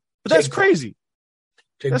 Yeah. But that's crazy.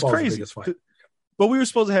 That's Paul's crazy. The biggest fight. But we were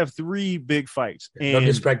supposed to have 3 big fights. No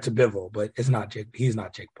disrespect to Bivol, but it's not Jake. He's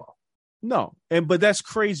not Jake Paul. No. But that's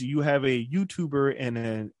crazy. You have a YouTuber and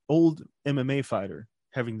an old MMA fighter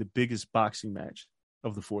having the biggest boxing match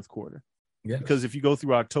of the fourth quarter. Yeah. Because if you go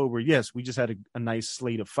through October, yes, we just had a nice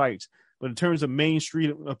slate of fights. But in terms of Main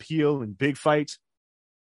Street appeal and big fights,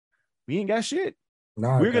 we ain't got shit.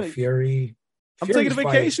 No, we're gonna Fury. I'm taking a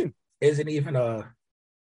vacation. Isn't even gonna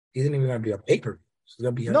be a pay-per-view. It's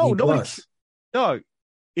gonna be nobody. Dog,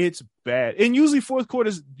 it's bad. And usually fourth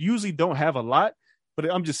quarters don't have a lot, but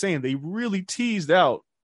I'm just saying they really teased out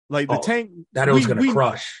like the Tank that it was gonna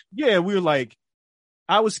crush. Yeah, we were like,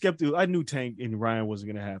 I was skeptical. I knew Tank and Ryan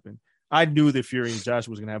wasn't gonna happen. I knew that Fury and Josh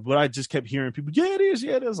was going to happen, but I just kept hearing people, yeah, it is.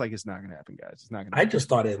 Yeah, it is. Like, it's not going to happen, guys. It's not going to happen. I just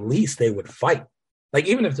thought at least they would fight. Like,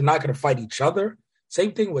 even if they're not going to fight each other,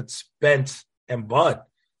 same thing with Spence and Bud.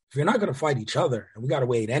 If you're not going to fight each other, and we got to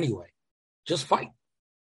wait anyway, just fight.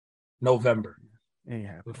 November.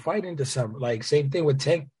 Yeah. We'll fight in December. Like, same thing with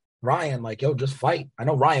Tank. Ryan, like, yo, just fight. I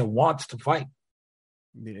know Ryan wants to fight.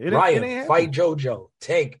 Yeah, Ryan, fight JoJo.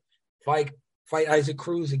 Tank, fight Isaac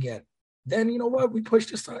Cruz again. Then you know what? We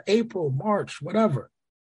pushed this to April, March, whatever.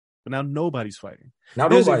 But now nobody's fighting.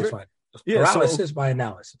 Fighting. Yeah, paralysis by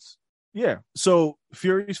analysis. Yeah. So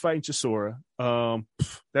Fury's fighting Chisora.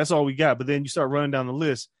 That's all we got. But then you start running down the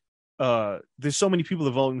list. There's so many people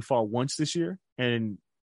that have only fought once this year, and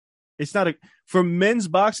it's not for men's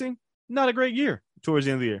boxing. Not a great year towards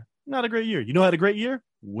the end of the year. Not a great year. You know, had a great year.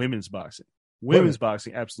 Women's boxing. Women's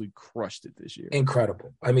boxing absolutely crushed it this year.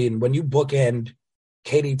 Incredible. I mean, when you bookend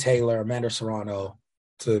Katie Taylor, Amanda Serrano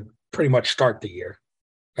to pretty much start the year.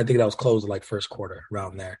 I think that was closed like first quarter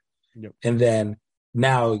around there. Yep. And then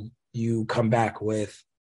now you come back with,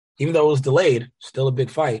 even though it was delayed, still a big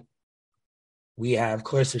fight. We have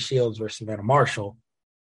Clarissa Shields versus Savannah Marshall.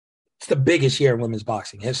 It's the biggest year in women's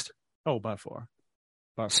boxing history. Oh, by far.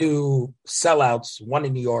 2 sellouts, one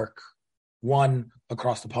in New York, one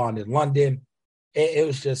across the pond in London. It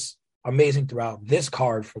was just amazing throughout. This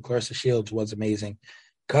card for Clarissa Shields was amazing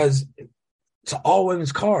because it's an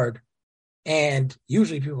all-women's card, and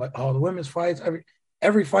usually people are like, oh, the women's fights,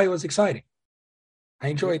 every fight was exciting. I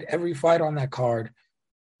enjoyed every fight on that card.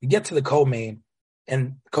 You get to the co-main,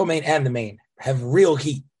 and the main have real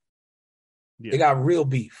heat. Yeah. They got real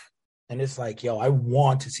beef, and it's like, yo, I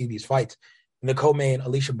want to see these fights. in the co-main,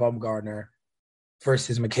 Alicia Baumgartner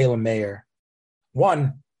versus Michaela Mayer.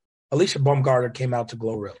 One, Alicia Baumgartner came out to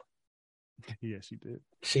Glorilla. Yeah, she did.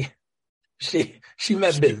 She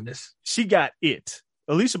met business. She got it.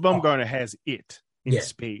 Alicia Baumgartner has it in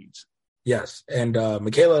spades. Yes, and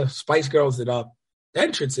Michaela Spice Girls it up. The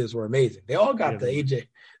entrances were amazing. They all got the AJ.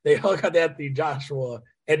 They all got the Anthony Joshua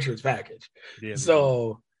entrance package. Yeah,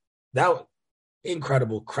 so that was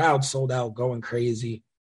incredible. Crowd sold out, going crazy.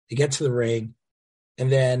 They get to the ring,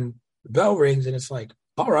 and then the bell rings, and it's like,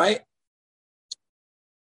 all right.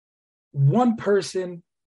 One person,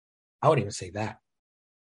 I wouldn't even say that.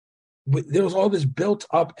 There was all this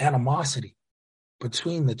built-up animosity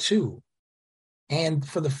between the two. And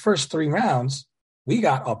for the first 3 rounds, we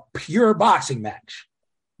got a pure boxing match.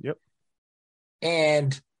 Yep.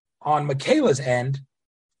 And on Michaela's end,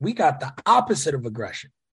 we got the opposite of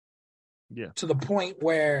aggression. Yeah. To the point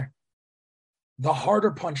where the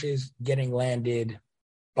harder punches getting landed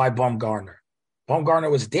by Baumgartner. Baumgartner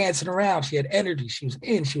was dancing around. She had energy. She was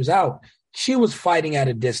in. She was out. She was fighting at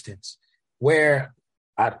a distance where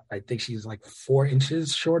I think she's like 4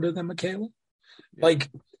 inches shorter than Michaela. Yeah. Like,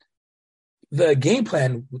 the game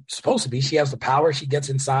plan was supposed to be she has the power. She gets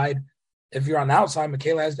inside. If you're on the outside,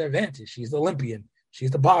 Michaela has the advantage. She's the Olympian.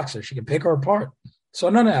 She's the boxer. She can pick her apart. So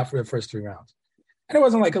none of that for the first 3 rounds. And it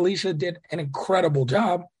wasn't like Alicia did an incredible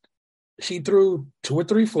job. She threw 2 or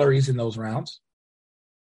 3 flurries in those rounds.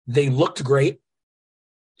 They looked great.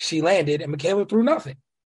 She landed, and Michaela threw nothing.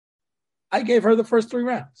 I gave her the first 3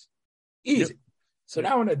 rounds. Easy. Yep. So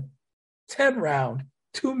now in a 10-round,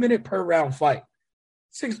 2-minute per round fight,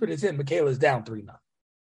 6 minutes in, Michaela's down 3-0.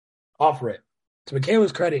 Off rip. To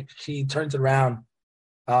Michaela's credit, she turns it around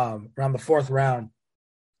the 4th round.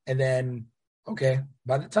 And then, okay,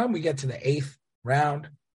 by the time we get to the 8th round,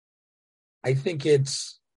 I think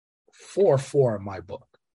it's 4-4 in my book.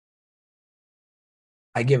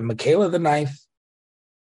 I give Michaela the 9th,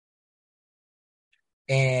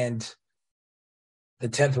 and the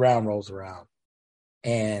 10th round rolls around,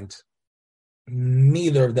 and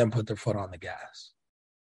neither of them put their foot on the gas.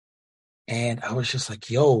 And I was just like,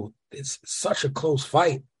 yo, it's such a close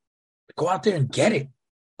fight. Go out there and get it.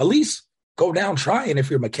 At least go down trying if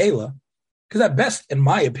you're Michaela. Because at best, in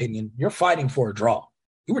my opinion, you're fighting for a draw.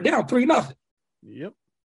 You were down 3-0. Yep.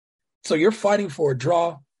 So you're fighting for a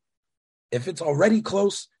draw. If it's already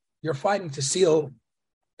close, you're fighting to seal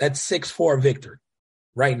that 6-4 victory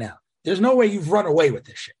right now. There's no way you've run away with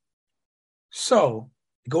this shit. So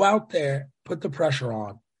go out there, put the pressure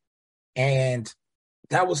on, and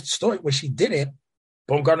that was the story. When she didn't,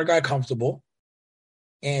 Baumgartner got comfortable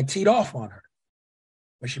and teed off on her.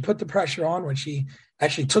 When she put the pressure on, when she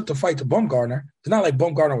actually took the fight to Baumgartner, it's not like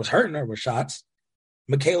Baumgartner was hurting her with shots.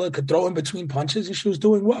 Michaela could throw in between punches, and she was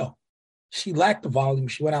doing well. She lacked the volume.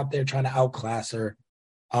 She went out there trying to outclass her.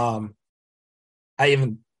 I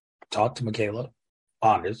even talked to Michaela,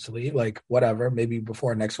 honestly, like whatever. Maybe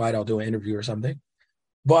before next fight, I'll do an interview or something.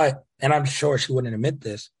 But, and I'm sure she wouldn't admit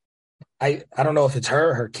this, I don't know if it's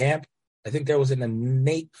her camp. I think there was an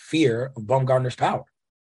innate fear of Baumgartner's power.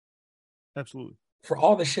 Absolutely. For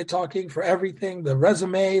all the shit talking, for everything, the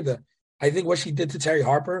resume, I think what she did to Terry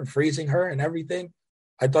Harper and freezing her and everything,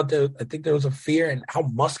 I think there was a fear in how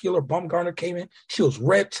muscular Baumgartner came in. She was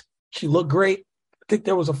ripped. She looked great. I think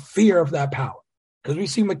there was a fear of that power. Because we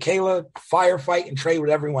see Michaela firefight and trade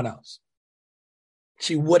with everyone else.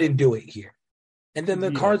 She wouldn't do it here. And then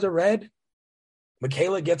the cards are red.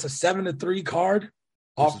 Michaela gets a 7-3 card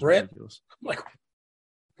off rip. I'm like,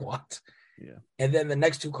 what? Yeah. And then the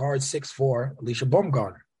next 2 cards, 6-4, Alicia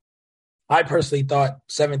Baumgartner. I personally thought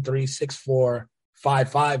 7-3, 6-4,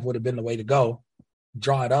 5-5 would have been the way to go.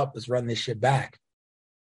 Draw it up. Let's run this shit back.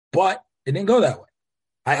 But it didn't go that way.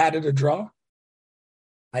 I had it a draw.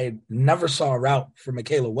 I never saw a route for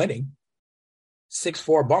Michaela winning.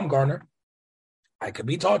 6-4 Baumgartner, I could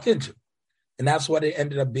be talked into. And that's what it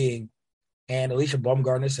ended up being. And Alicia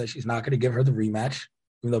Baumgartner says she's not going to give her the rematch,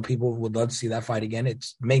 even though people would love to see that fight again.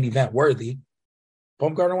 It's main event worthy.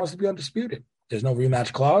 Baumgartner wants to be undisputed. There's no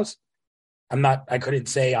rematch clause. I couldn't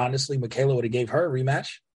say, honestly, Michaela would have gave her a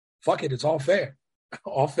rematch. Fuck it, it's all fair.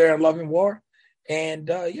 All fair in love and war. And,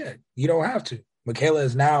 you don't have to. Michaela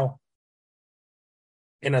is now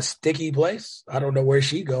in a sticky place. I don't know where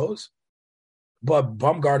she goes. But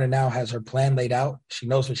Baumgartner now has her plan laid out. She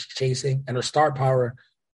knows what she's chasing. And her star power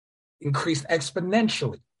increased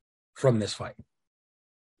exponentially from this fight.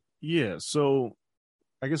 Yeah, so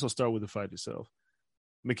I guess I'll start with the fight itself.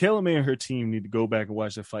 Michaela May and her team need to go back and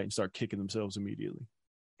watch the fight and start kicking themselves immediately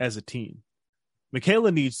as a team.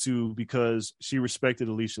 Michaela needs to, because she respected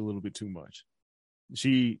Alicia a little bit too much.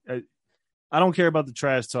 I don't care about the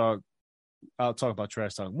trash talk. I'll talk about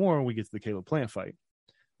trash talk more when we get to the Caleb Plant fight.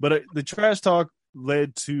 But the trash talk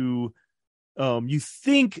led to you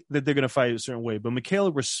think that they're going to fight a certain way, but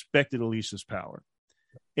Michaela respected Alicia's power.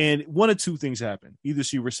 And one of two things happened. Either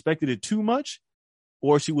she respected it too much,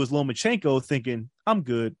 or she was Lomachenko thinking, I'm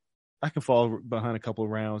good. I can fall behind a couple of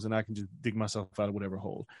rounds and I can just dig myself out of whatever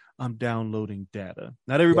hole. I'm downloading data.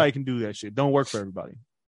 Not everybody can do that shit. Don't work for everybody.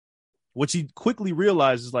 What she quickly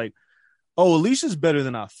realized is like, oh, Alicia's better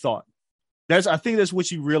than I thought. I think that's what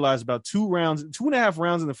she realized about 2.5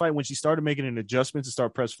 rounds in the fight when she started making an adjustment to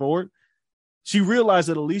start press forward. She realized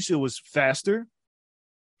that Alicia was faster,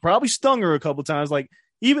 probably stung her a couple times. Like,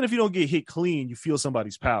 even if you don't get hit clean, you feel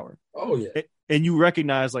somebody's power. Oh, yeah. And you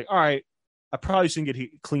recognize, like, all right, I probably shouldn't get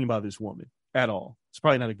hit clean by this woman at all. It's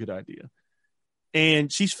probably not a good idea.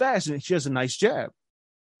 And she's fast and she has a nice jab.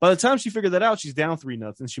 By the time she figured that out, she's down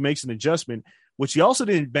 3-0. She makes an adjustment. What she also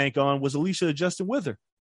didn't bank on was Alicia adjusting with her.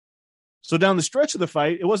 So down the stretch of the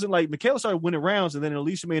fight, it wasn't like Michaela started winning rounds and then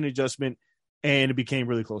Alicia made an adjustment and it became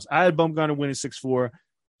really close. I had Bumgarner winning 6-4.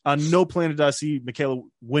 On no planet did I see Michaela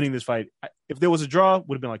winning this fight. If there was a draw,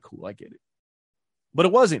 would have been like, cool, I get it. But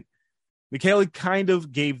it wasn't. Michaela kind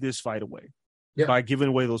of gave this fight away by giving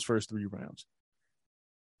away those first 3 rounds.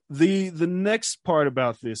 The next part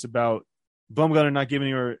about this, about Bumgarner not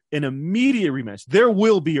giving her an immediate rematch, there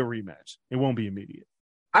will be a rematch. It won't be immediate.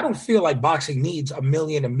 I don't feel like boxing needs a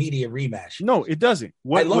million immediate rematches. No, it doesn't.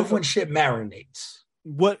 I love when shit marinates.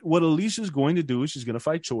 What Alicia's going to do is she's going to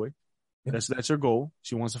fight Choi. That's her goal.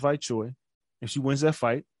 She wants to fight Choi. If she wins that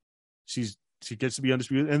fight, she gets to be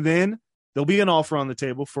undisputed. And then there'll be an offer on the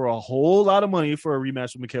table for a whole lot of money for a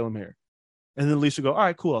rematch with Michaela Mayer. And then Alicia go, all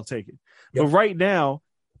right, cool, I'll take it. But right now,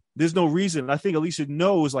 there's no reason. I think Alicia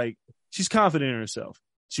knows, like, she's confident in herself.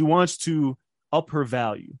 She wants to up her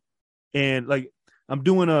value. And, like, I'm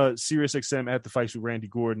doing a Sirius XM at the fights with Randy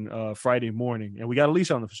Gordon Friday morning, and we got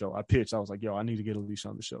Alicia on the show. I pitched. I was like, yo, I need to get Alicia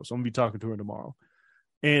on the show. So I'm going to be talking to her tomorrow.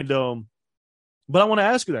 And, but I want to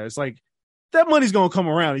ask her that. It's like, that money's going to come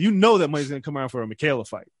around. And you know that money's going to come around for a Michaela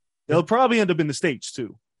fight. They'll probably end up in the States,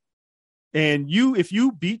 too. And if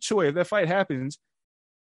you beat Choi, if that fight happens,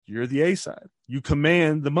 you're the A side. You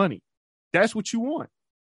command the money. That's what you want.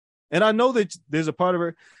 And I know that there's a part of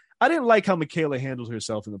her. I didn't like how Michaela handled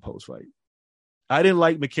herself in the post fight. I didn't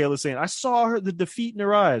like Michaela saying, I saw the defeat in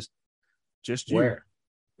her eyes. Just you. Where?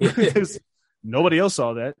 Nobody else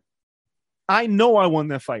saw that. I know I won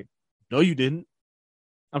that fight. No, you didn't.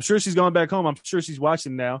 I'm sure she's gone back home. I'm sure she's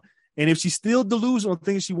watching now. And if she still delusional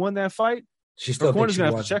thinks she won that fight, her corner's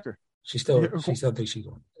going to have to check her. She still thinks she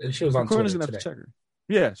won. She was on Twitter today. Have to check her.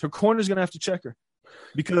 Yeah, her corner's going to have to check her.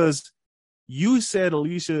 Because you said,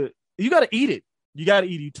 Alicia, you got to eat it. You got to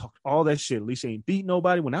eat it. You talked all that shit. Alicia ain't beat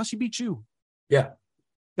nobody. Well, now she beat you. Yeah.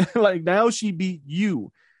 Like, now she beat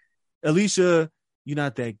you. Alicia, you're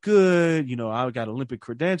not that good. You know, I got Olympic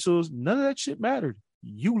credentials. None of that shit mattered.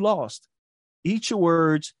 You lost. Eat your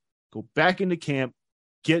words. Go back into camp.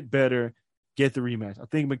 Get better. Get the rematch. I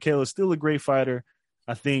think Michaela's still a great fighter.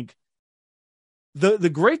 I think the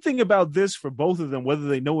great thing about this for both of them, whether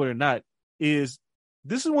they know it or not, is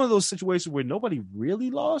this is one of those situations where nobody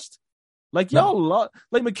really lost. Like, y'all lost.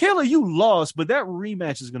 Like, Michaela, you lost, but that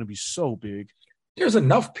rematch is going to be so big. There's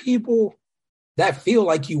enough people that feel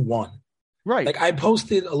like you won. Right. Like, I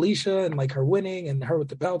posted Alicia and, like, her winning and her with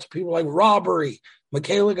the belts. People were like, robbery.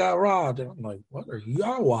 Michaela got robbed. And I'm like, what are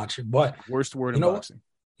y'all watching? But worst word in boxing.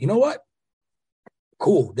 You know what?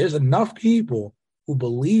 Cool. There's enough people who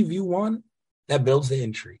believe you won that builds the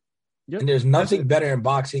intrigue. Yep. And there's nothing better in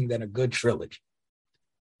boxing than a good trilogy.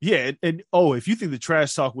 Yeah. And if you think the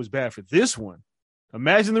trash talk was bad for this one,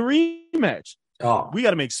 imagine the rematch. Oh, we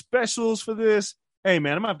got to make specials for this. Hey,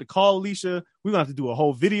 man, I'm going to have to call Alicia. We're going to have to do a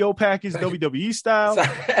whole video package, WWE style.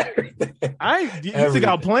 You think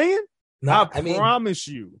I'm playing? No, I promise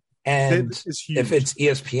you. And if it's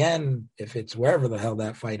ESPN, if it's wherever the hell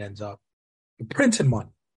that fight ends up, printing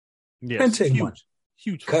money. Yes, printing money.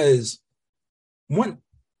 Huge. Because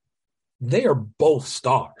they are both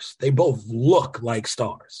stars. They both look like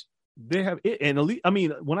stars. They have it. And I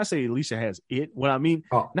mean, when I say Alicia has it, what I mean,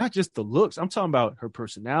 not just the looks, I'm talking about her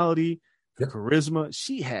personality, her charisma.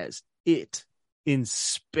 She has it in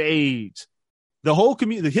spades. The whole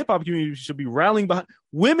community, the hip hop community should be rallying behind.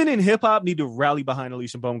 Women in hip hop need to rally behind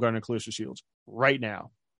Alicia Baumgartner and Clarissa Shields right now.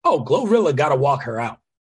 Oh, Glorilla got to walk her out.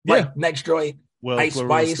 Like, next joint, Ice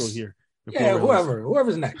Spice. Still here. Yeah,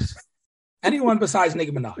 whoever's next. Anyone besides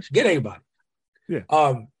Nicki Minaj. Get anybody. Yeah.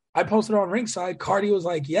 I posted on Ringside. Cardi was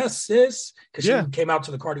like, yes, sis. Because she came out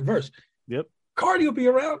to the Cardi verse. Yep. Cardi will be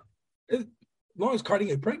around. As long as Cardi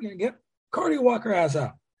get pregnant again, Cardi will walk her ass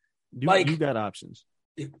out. You got options.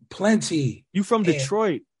 Plenty. You from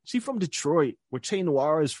Detroit. She from Detroit, where Che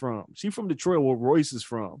Noir is from. She from Detroit, where Royce is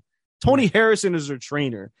from. Tony Harrison is her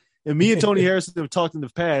trainer. And me and Tony Harrison have talked in the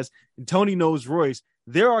past, and Tony knows Royce.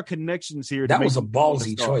 There are connections here. That was a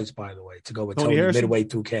ballsy choice, by the way, to go with Tony midway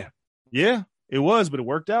through camp. Yeah, it was, but it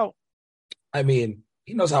worked out. I mean,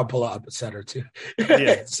 he knows how to pull up a setter, too.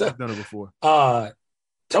 Yeah, so, I've done it before.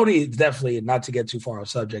 Tony definitely, not to get too far off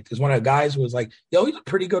subject, is one of the guys who was like, yo, he's a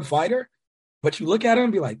pretty good fighter. But you look at him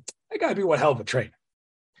and be like, that guy be one hell of a trainer.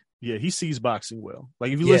 Yeah, he sees boxing well.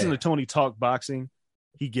 Like, if you listen to Tony talk boxing,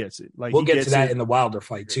 he gets it. Like, we'll get to that in the Wilder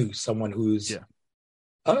fight, too. Someone who's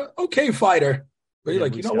an okay fighter. But you're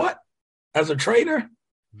like, you know what? As a trainer,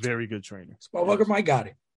 very good trainer. This motherfucker might got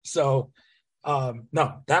it. So,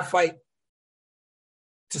 no, that fight,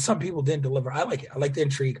 to some people, didn't deliver. I like it. I like the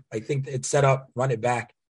intrigue. I think it's set up, run it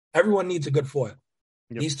back. Everyone needs a good foil.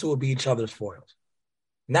 Yep. These two will be each other's foils.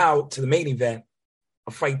 Now, to the main event,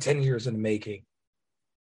 a fight 10 years in the making.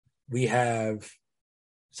 We have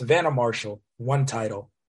Savannah Marshall, one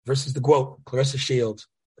title, versus the GWOAT, Claressa Shields,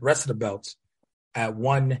 the rest of the belts, at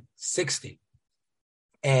 160.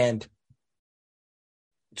 And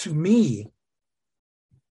to me,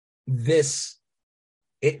 the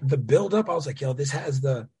buildup, I was like, yo, this has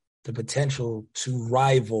the potential to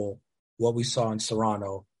rival what we saw in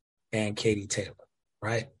Serrano and Katie Taylor,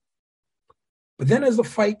 right? But then as the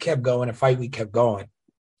fight kept going and fight week kept going,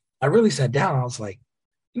 I really sat down. I was like,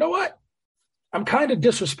 you know what? I'm kind of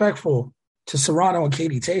disrespectful to Serrano and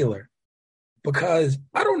Katie Taylor because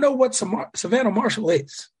I don't know what Savannah Marshall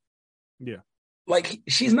is. Yeah. Like,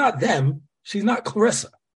 she's not them. She's not Claressa.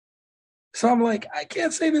 So I'm like, I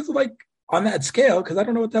can't say this like on that scale because I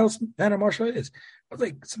don't know what the hell Savannah Marshall is. I was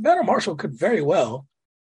like, Savannah Marshall could very well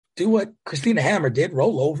do what Christina Hammer did,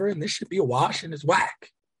 roll over, and this should be a wash and it's whack.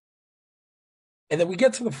 And then we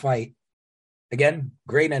get to the fight. Again,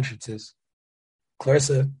 great entrances.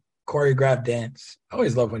 Claressa, choreographed dance. I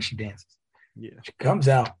always love when she dances. Yeah. She comes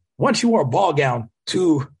out. Once she wore a ball gown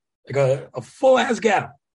to like a full-ass gown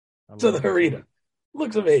to the arena.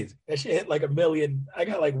 Looks amazing. That shit hit like 1 million. I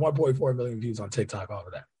got like 1.4 million views on TikTok off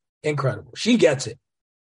of that. Incredible. She gets it.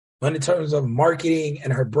 But in terms of marketing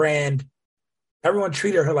and her brand, everyone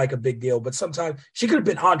treated her like a big deal. But sometimes she could have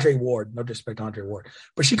been Andre Ward. No disrespect to Andre Ward.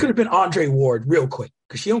 But she could have been Andre Ward real quick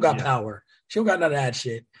because she don't got power. She don't got none of that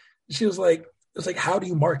shit. She was like, it's like, how do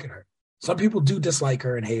you market her? Some people do dislike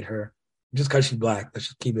her and hate her just because she's black. Let's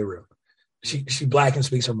just keep it real. She black and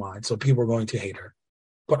speaks her mind, so people are going to hate her.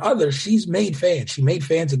 But others, she's made fans. She made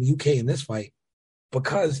fans in the UK in this fight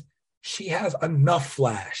because she has enough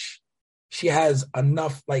flash. She has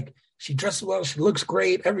enough, like, she dresses well, she looks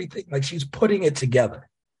great, everything. Like, she's putting it together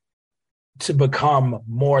to become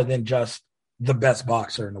more than just the best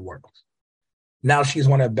boxer in the world. Now she's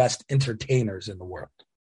one of the best entertainers in the world,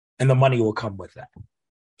 and the money will come with that.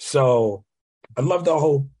 So I love the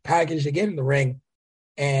whole package. They get in the ring,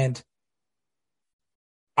 and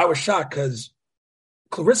I was shocked because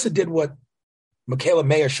Claressa did what Michaela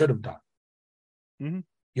Mayer should have done. Mm-hmm.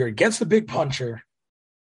 You're against the big puncher.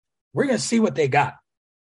 We're going to see what they got.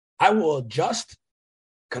 I will adjust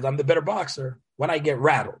because I'm the better boxer when I get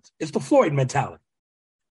rattled. It's the Floyd mentality.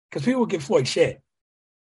 Because people give Floyd shit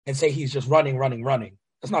and say he's just running.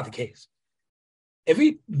 That's not the case. If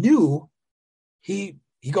he knew he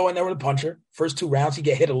go in there with a puncher, first 2 rounds, he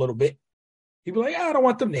get hit a little bit. He'd be like, I don't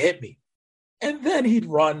want them to hit me. And then he'd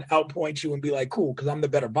run, outpoint you, and be like, cool, because I'm the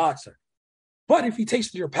better boxer. But if he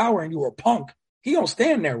tasted your power and you were a punk, he don't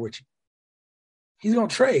stand there with you. He's going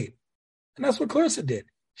to trade. And that's what Claressa did.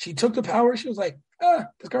 She took the power. She was like,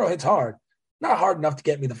 this girl hits hard. Not hard enough to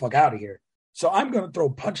get me the fuck out of here. So I'm going to throw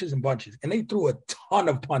punches and bunches. And they threw a ton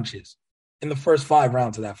of punches in the first 5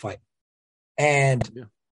 rounds of that fight. And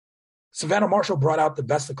Savannah Marshall brought out the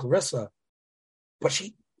best of Claressa, but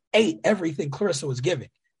she ate everything Claressa was giving.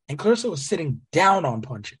 And Claressa was sitting down on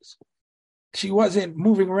punches. She wasn't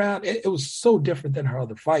moving around. It was so different than her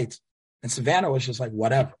other fights. And Savannah was just like,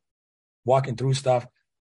 whatever, walking through stuff.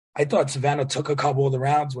 I thought Savannah took a couple of the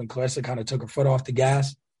rounds when Claressa kind of took her foot off the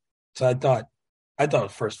gas. So I thought the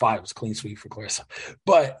first 5 was clean sweep for Claressa.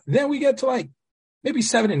 But then we get to like maybe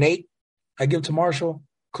 7 and 8. I give to Marshall.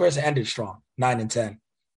 Claressa ended strong, 9 and 10.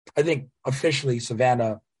 I think officially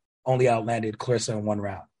Savannah only outlanded Claressa in 1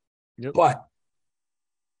 round. Yep. But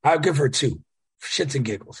I'll give her 2. Shits and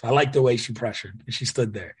giggles. I like the way she pressured and she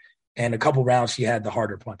stood there. And a couple rounds, she had the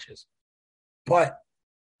harder punches. But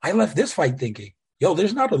I left this fight thinking, yo,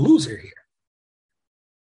 there's not a loser here.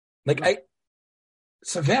 Like,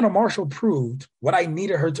 Savannah Marshall proved what I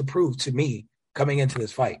needed her to prove to me coming into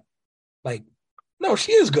this fight. Like, no,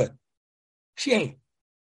 she is good. She ain't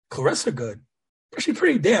Claressa good, She's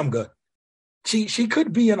pretty damn good. She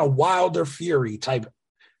could be in a Wilder Fury type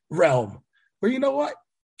realm where, you know what?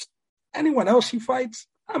 Anyone else she fights,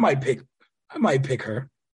 I might pick her.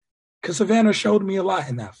 Because Savannah showed me a lot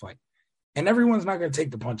in that fight. And everyone's not going to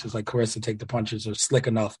take the punches like Clarissa take the punches or slick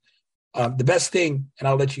enough. The best thing, and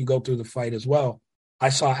I'll let you go through the fight as well, I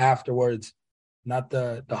saw afterwards, not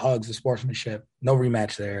the hugs, the sportsmanship, no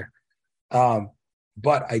rematch there.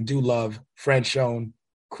 But I do love Franchone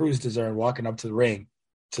cruised his earn walking up to the ring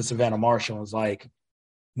to Savannah Marshall and was like,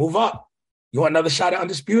 move up. You want another shot at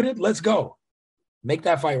Undisputed? Let's go. Make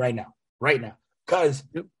that fight right now. Because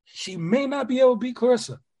she may not be able to beat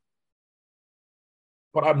Clarissa.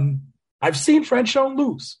 But I've seen Franchone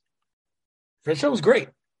lose. Franchone's great.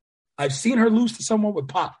 I've seen her lose to someone with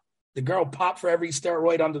pop. The girl popped for every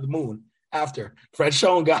steroid under the moon after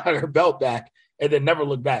Franchone got her belt back and then never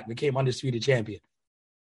looked back, became undisputed champion.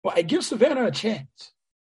 Well, I give Savannah a chance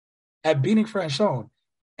at beating Franchone.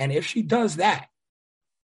 And if she does that,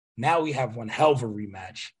 now we have one hell of a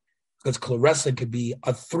rematch because Clarissa could be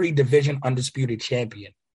a 3-division undisputed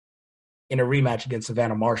champion in a rematch against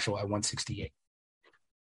Savannah Marshall at 168.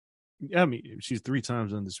 I mean, she's 3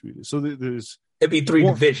 times undisputed. So there's... It'd be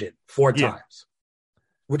 3-division 4 times,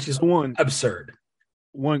 which is absurd.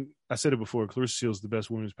 One, I said it before, Clarissa Shields is the best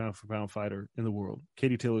women's pound-for-pound fighter in the world.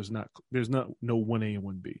 Katie Taylor's not... There's no 1A and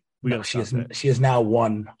 1B. She is now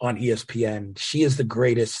one on ESPN. She is the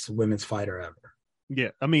greatest women's fighter ever. Yeah,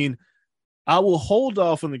 I mean, I will hold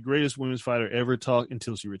off on the greatest women's fighter ever talk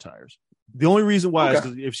until she retires. The only reason why is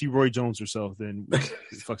because if she Roy Jones herself, then it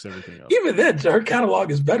fucks everything up. Even then, her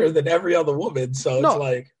catalog is better than every other woman. So it's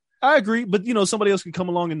like... I agree, but, somebody else could come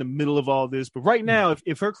along in the middle of all this. But right now,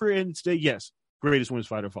 if her career ends today, yes, greatest women's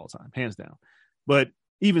fighter of all time, hands down. But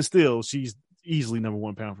even still, she's easily number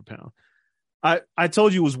 1 pound for pound. I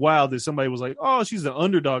told you it was wild that somebody was like, oh, she's an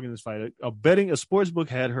underdog in this fight. A sports book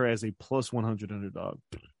had her as a plus 100 underdog.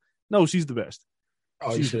 No, she's the best.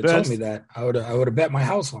 Oh, you should have told me that. I would have bet my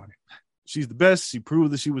house on it. She's the best. She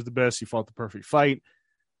proved that she was the best. She fought the perfect fight.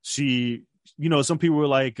 She, some people were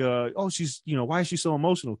like, oh, she's, why is she so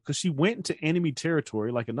emotional? Because she went into enemy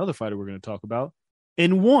territory, like another fighter we're going to talk about,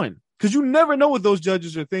 and won. Because you never know what those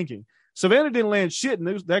judges are thinking. Savannah didn't land shit, and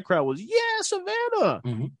that crowd was, yeah, Savannah.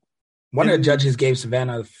 Mm-hmm. One of the judges gave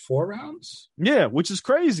Savannah 4 rounds. Yeah, which is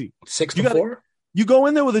crazy. 6-4. You go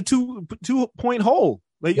in there with a 2-point hole.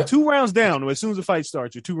 Like 2 rounds down. As soon as the fight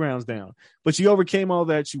starts, you're 2 rounds down. But she overcame all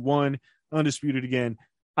that. She won, undisputed again.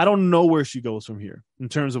 I don't know where she goes from here in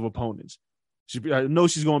terms of opponents. I know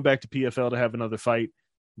she's going back to PFL to have another fight.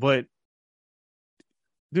 But,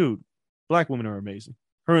 dude, black women are amazing.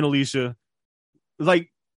 Her and Alicia.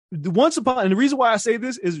 Like, and the reason why I say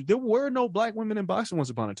this is there were no black women in boxing once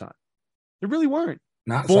upon a time. There really weren't.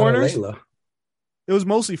 Not foreigners. Layla. It was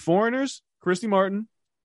mostly foreigners, Christy Martin,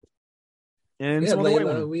 and some other white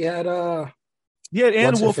women. We had Ann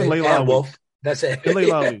Wolf and Layla Ali. Wolf. That's it. And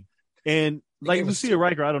Layla Ali. And like Lucia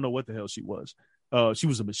Riker, I don't know what the hell she was. She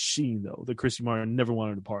was a machine though that Christy Martin never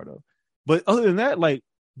wanted a part of. But other than that, like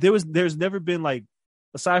there's never been like,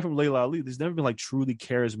 aside from Layla Ali, there's never been like truly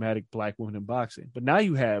charismatic black women in boxing. But now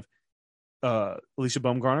you have Alicia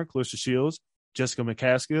Baumgartner, Clarissa Shields, Jessica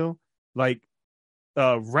McCaskill, like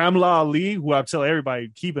Ramla Ali, who I tell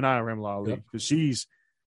everybody keep an eye on Ramla Ali because she's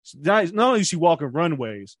not only is she walking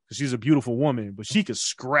runways because she's a beautiful woman, but she could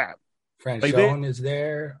scrap. Franchone is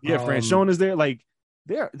there. Yeah, Franchone is there. Like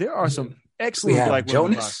there are some excellent black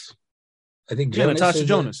women. Jonas. I think Jonas Natasha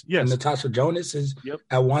Jonas. Yes, Natasha Jonas is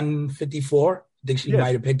at 154. I think she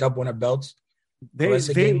might have picked up one of her belts. There's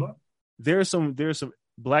some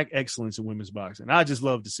black excellence in women's boxing. I just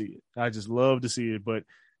love to see it. But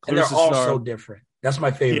and they're all so different. That's my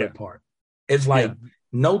favorite part. It's like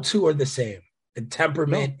no two are the same. The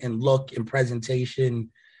temperament and look and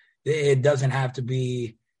presentation. It doesn't have to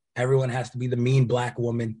be. Everyone has to be the mean black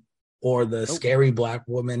woman or the scary black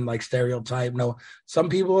woman, like stereotype. No, some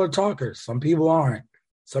people are talkers. Some people aren't.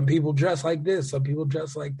 Some people dress like this. Some people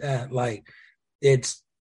dress like that. Like it's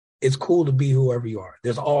cool to be whoever you are.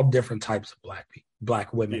 There's all different types of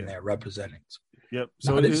black women there representing. Yep.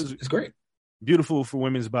 So it's great. Beautiful for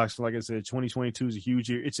women's boxing. Like I said, 2022 is a huge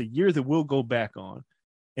year. It's a year that we'll go back on,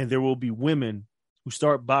 and there will be women who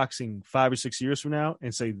start boxing 5 or 6 years from now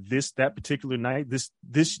and say that particular night, this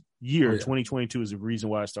year, 2022 is the reason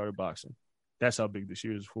why I started boxing. That's how big this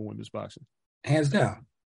year is for women's boxing. Hands down.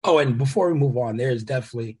 Oh, and before we move on, there's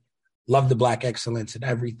definitely love the black excellence and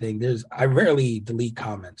everything. I rarely delete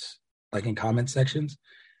comments, like in comment sections.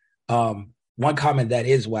 One comment that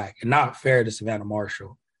is whack and not fair to Savannah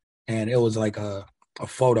Marshall. And it was like a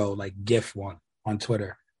photo, like GIF one on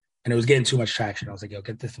Twitter. And it was getting too much traction. I was like, yo,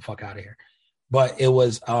 get this the fuck out of here. but it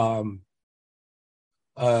was a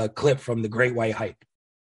clip from the Great White Hype,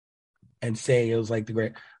 and say it was like the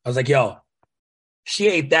great. I was like, yo, she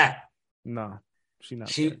ain't that. No, she not.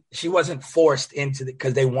 She wasn't forced into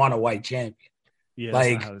because they want a white champion. Yeah,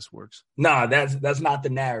 like, that's not how this works. Nah, that's not the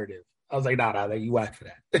narrative. I was like, nah, you whack for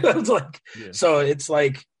that. I was like, Yeah. So it's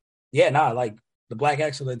like, yeah, nah, like the Black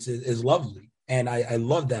excellence is lovely, and I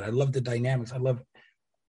love that. I love the dynamics. I love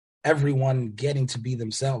everyone getting to be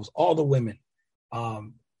themselves. All the women.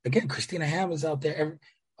 Again, Christina Hammer's out there.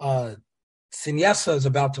 Siniesa is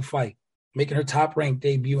about to fight, making her top ranked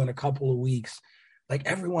debut in a couple of weeks. Like,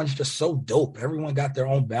 everyone's just so dope. Everyone got their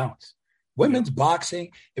own bounce. Women's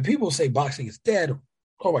boxing, if people say boxing is dead,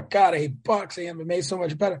 oh my God, I hate boxing. MMA is so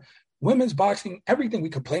much better. Women's boxing, everything we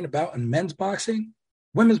complain about in men's boxing,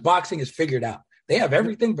 women's boxing is figured out. They have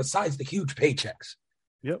everything besides the huge paychecks.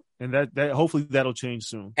 Yep. And that hopefully that'll change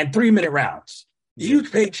soon. And 3-minute rounds. Huge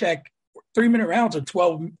paycheck, 3-minute rounds or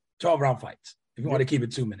 12 round fights, if you want to keep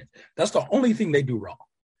it 2 minutes. That's the only thing they do wrong.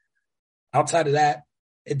 Outside of that,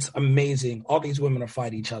 it's amazing. All these women will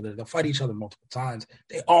fight each other. They'll fight each other multiple times.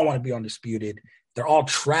 They all want to be undisputed. They're all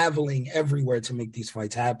traveling everywhere to make these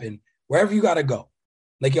fights happen. Wherever you got to go.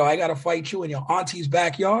 Like, yo, I got to fight you in your auntie's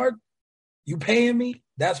backyard. You paying me?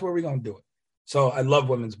 That's where we're going to do it. So I love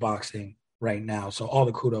women's boxing right now. So all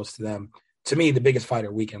the kudos to them. To me, the biggest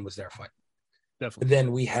fighter weekend was their fight. Definitely. But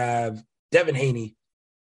then we have Devin Haney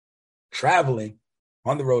traveling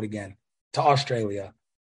on the road again to Australia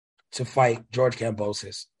to fight George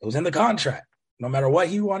Kambosos. It was in the contract. No matter what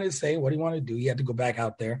he wanted to say, what he wanted to do, he had to go back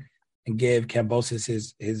out there and give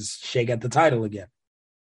Kambosos his shake at the title again.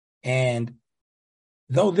 And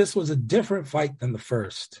though this was a different fight than the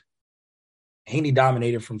first, Haney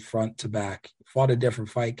dominated from front to back, fought a different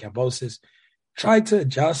fight. Kambosos tried to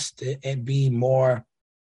adjust and be more,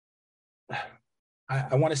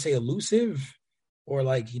 I want to say elusive, or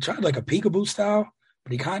like he tried like a peekaboo style,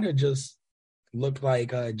 but he kind of just looked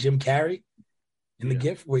like Jim Carrey in the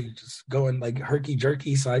GIF, where you just going like herky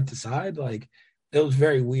jerky side to side. Like, it was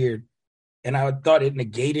very weird. And I thought it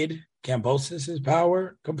negated Kambosos'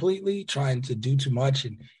 power completely, trying to do too much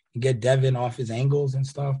and get Devin off his angles and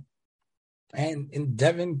stuff. And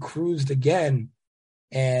Devin cruised again.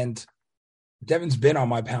 And Devin's been on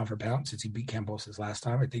my pound for pound since he beat Kambosos last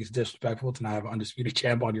time. I think it's disrespectful to not have an undisputed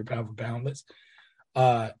champ on your pound for pound list.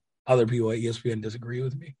 Other people at ESPN disagree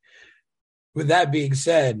with me. With that being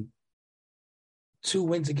said, 2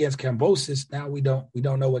 wins against Kambosos. Now we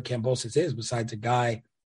don't know what Kambosos is, besides a guy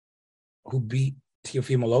who beat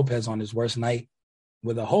Teofimo Lopez on his worst night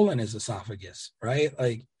with a hole in his esophagus, right?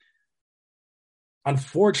 Like,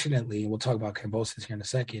 unfortunately, we'll talk about Kambosos here in a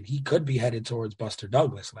second, he could be headed towards Buster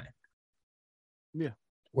Douglas land. Yeah.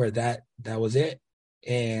 Where that was it.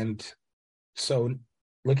 And so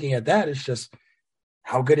looking at that, it's just,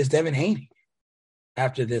 how good is Devin Haney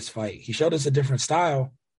after this fight? He showed us a different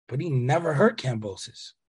style, but he never hurt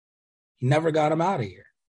Kambosos. He never got him out of here.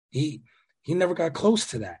 He never got close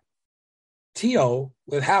to that. Tio,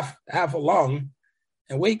 with half a lung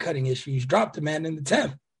and weight cutting issues, dropped the man in the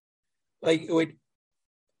 10th. Like,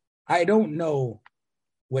 I don't know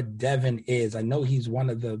what Devin is. I know he's one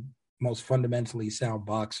of the most fundamentally sound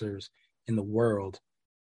boxers in the world.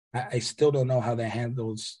 I still don't know how that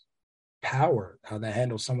handles power, how that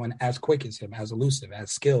handles someone as quick as him, as elusive,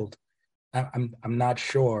 as skilled. I'm not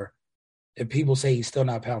sure. If people say he's still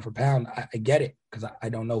not pound for pound, I get it, because I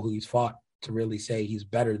don't know who he's fought to really say he's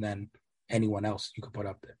better than anyone else you could put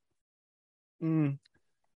up there.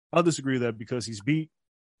 I'll disagree with that, because he's beat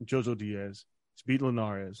Jojo Diaz, he's beat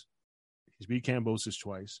Linares, he's beat Kambosos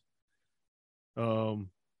twice. I'm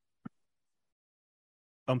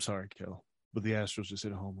sorry, Kel, but the Astros just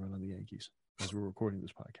hit a home run on the Yankees as we're recording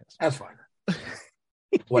this podcast. That's fine.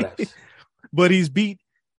 What else? But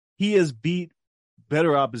he has beat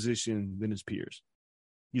better opposition than his peers.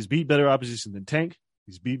 He's beat better opposition than Tank.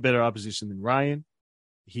 He's beat better opposition than Ryan.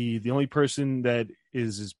 The only person that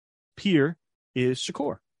is his peer is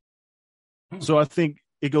Shakur. So I think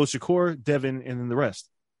it goes Shakur, Devin, and then the rest.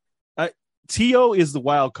 Tio is the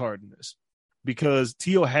wild card in this, because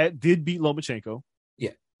Tio did beat Lomachenko.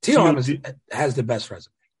 Yeah, Tio has the best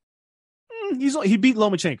resume. He beat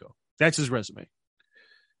Lomachenko. That's his resume.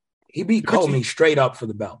 He beat Comey straight up for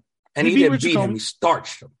the belt. And he didn't beat him. He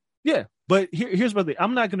starched him. Yeah, but here's my thing.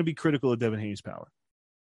 I'm not going to be critical of Devin Haney's power.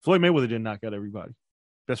 Floyd Mayweather didn't knock out everybody.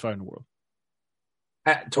 Best fighter in the world.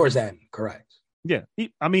 Towards that end, correct. Yeah.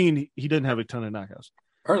 He didn't have a ton of knockouts.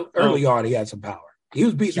 Early on, he had some power. He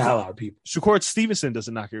was beating the hell out of people. Shakur Stevenson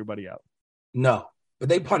doesn't knock everybody out. No, but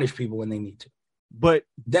they punish people when they need to. But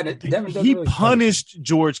Devin doesn't he really punished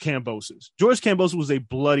George Kambosos. George Kambosos was a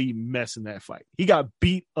bloody mess in that fight. He got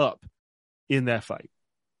beat up in that fight.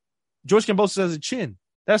 George Kambosos has a chin.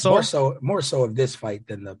 That's more all. More so of this fight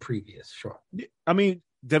than the previous. Sure. I mean,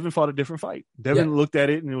 Devin fought a different fight. Devin looked at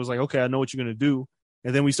it and it was like, okay, I know what you're going to do.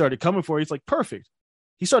 And then we started coming for it. It's like, perfect.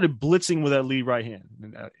 He started blitzing with that lead right hand.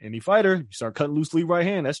 And any fighter, you start cutting loose lead right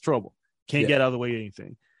hand, that's trouble. Can't get out of the way of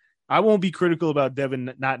anything. I won't be critical about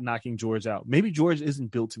Devin not knocking George out. Maybe George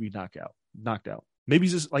isn't built to be knocked out. Maybe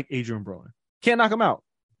he's just like Adrian Broner. Can't knock him out.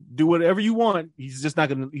 Do whatever you want. He's not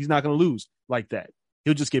gonna lose like that.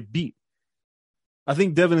 He'll just get beat. I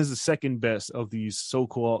think Devin is the second best of these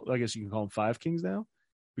so-called, I guess you can call them five kings now,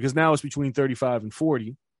 because now it's between 35 and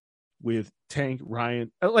 40 with Tank,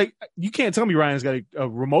 Ryan. Like, you can't tell me Ryan's got a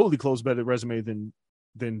remotely close better resume than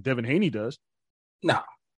Devin Haney does. No.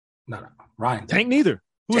 Ryan. Tank neither.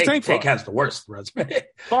 Who's Tank for? Tank has the worst resume.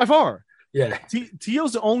 By far. Yeah.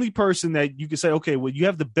 T.O.'s the only person that you can say, okay, well, you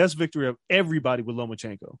have the best victory of everybody with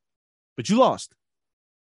Lomachenko, but you lost.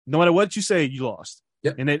 No matter what you say, you lost.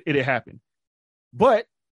 Yep. And it happened. But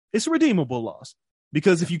it's a redeemable loss,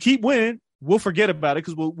 because if you keep winning, we'll forget about it,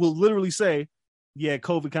 because we'll literally say, yeah,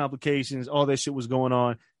 COVID complications, all that shit was going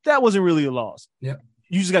on. That wasn't really a loss. Yep.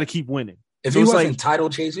 You just got to keep winning. If he wasn't title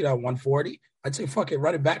chasing at 140, I'd say fuck it,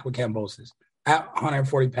 run it back with Kambosos. At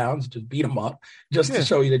 140 pounds, just beat him up just to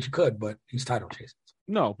show you that you could, but he's title chasing.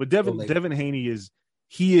 No, but Devin Haney is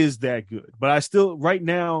that good. But I still, right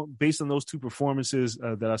now, based on those two performances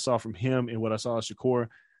that I saw from him and what I saw of Shakur,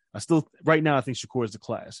 I think Shakur is the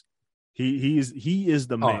class. He is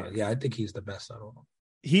the man. Yeah, I think he's the best out of them.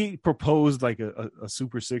 He proposed like a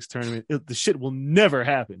Super 6 tournament. The shit will never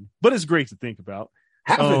happen, but it's great to think about.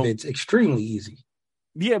 Half of it's extremely easy.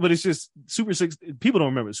 Yeah, but it's just Super 6. People don't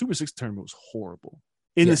remember. Super 6 tournament was horrible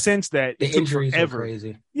in the sense that the it took injuries forever. Were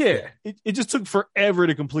crazy. Yeah. It just took forever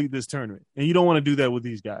to complete this tournament, and you don't want to do that with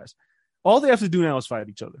these guys. All they have to do now is fight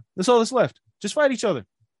each other. That's all that's left. Just fight each other.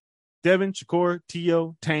 Devin, Shakur,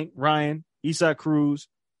 T.O., Tank, Ryan, Isak Cruz.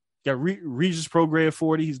 Got Regis Prograis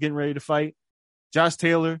 40. He's getting ready to fight. Josh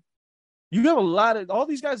Taylor. You have a lot of all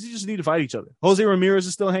these guys. You just need to fight each other. Jose Ramirez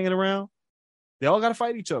is still hanging around. They all got to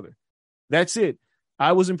fight each other. That's it.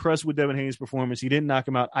 I was impressed with Devin Haney's performance. He didn't knock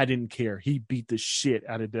him out. I didn't care. He beat the shit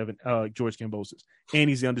out of George Kambosos. And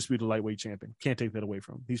he's the undisputed lightweight champion. Can't take that away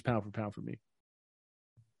from him. He's pound for pound for me.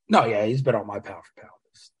 No, yeah, he's been on my pound for pound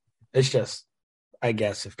list. It's just, I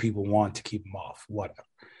guess, if people want to keep him off, whatever.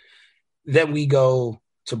 Then we go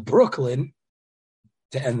to Brooklyn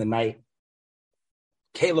to end the night.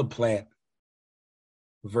 Caleb Plant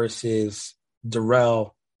versus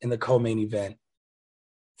Darrell in the co-main event.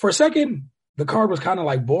 For a second, the card was kind of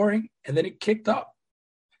like boring, and then it kicked up.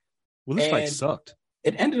 Well, this fight sucked.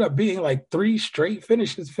 It ended up being like 3 straight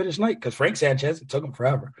finishes finish night, because Frank Sanchez, it took him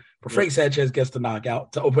forever. But Frank Sanchez gets the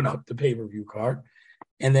knockout to open up the pay-per-view card.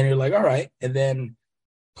 And then you're like, all right. And then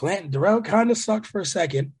Plant and Darrell kind of sucked for a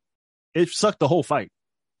second. It sucked the whole fight.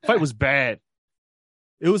 The fight was bad.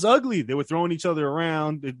 It was ugly. They were throwing each other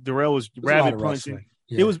around. Darrell was rabbit punching.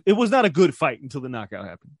 Yeah. It was not a good fight until the knockout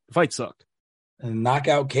happened. The fight sucked. And the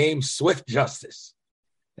knockout came swift justice.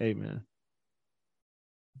 Hey, man.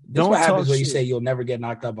 That's what happens when you say you'll never get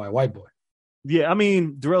knocked out by a white boy. Yeah, I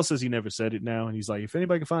mean, Darrell says he never said it now. And he's like, if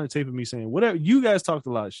anybody can find a tape of me saying whatever, you guys talked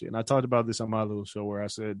a lot of shit. And I talked about this on my little show where I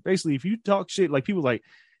said, basically, if you talk shit, like people like,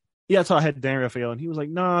 yeah, I had Dan Rafael, and he was like,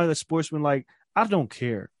 nah, that's sportsman. Like, I don't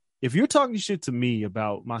care. If you're talking shit to me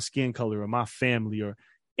about my skin color or my family or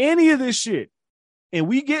any of this shit, and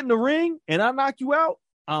we get in the ring and I knock you out,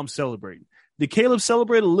 I'm celebrating. Did Caleb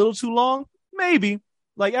celebrate a little too long? Maybe.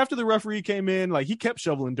 Like, after the referee came in, like, he kept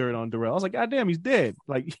shoveling dirt on Darrell. I was like, God damn, he's dead.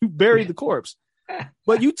 Like, you buried the corpse.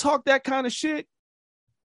 But you talk that kind of shit,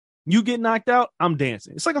 you get knocked out, I'm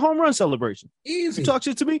dancing. It's like a home run celebration. Easy. You talk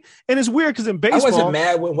shit to me, and it's weird because in baseball, I wasn't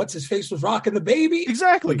mad when what's-his-face was rocking the baby.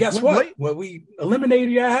 Exactly. But guess what? When we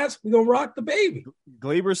eliminated your ass, we're going to rock the baby.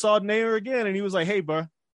 Glaber saw Nair again, and he was like, hey, bro,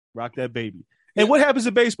 rock that baby. And what happens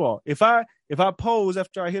in baseball? If I pose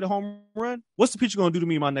after I hit a home run, what's the pitcher going to do to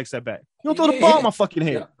me in my next at bat? You don't throw the ball in my fucking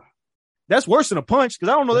head. Yeah. That's worse than a punch,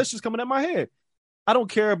 because I don't know that's just coming at my head. I don't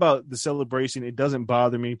care about the celebration. It doesn't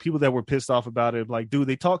bother me. People that were pissed off about it, like, dude,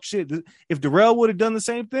 they talk shit. If Darrell would have done the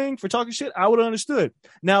same thing for talking shit, I would have understood.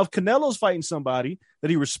 Now, if Canelo's fighting somebody that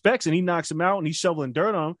he respects and he knocks him out and he's shoveling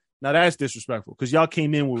dirt on him, now that's disrespectful, because y'all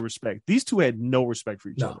came in with respect. These two had no respect for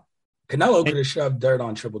each other. Canelo could have shoved dirt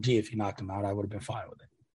on Triple G if he knocked him out. I would have been fine with it.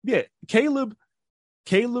 Yeah, Caleb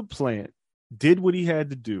Plant did what he had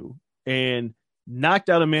to do and knocked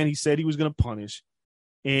out a man he said he was going to punish.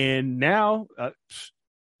 And now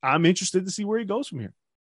I'm interested to see where he goes from here.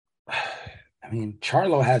 I mean,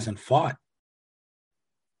 Charlo hasn't fought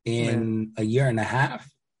in a year and a half.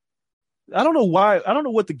 I don't know why. I don't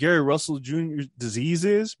know what the Gary Russell Jr. disease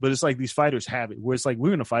is, but it's like these fighters have it, where it's like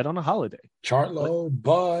we're gonna fight on a holiday. Charlo,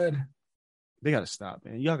 Bud, they gotta stop,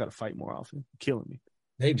 man. Y'all gotta fight more often. You're killing me.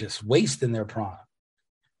 They just wasting their prime.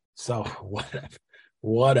 So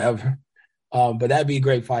whatever. But that'd be a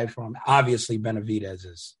great fight for him. Obviously, Benavidez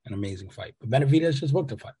is an amazing fight, but Benavidez just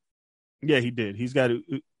booked a fight. Yeah, he did. He's got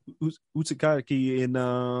Utsukaki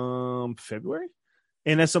in February,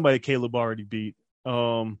 and that's somebody Caleb already beat.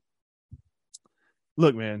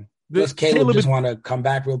 Look, man. Caleb just want to come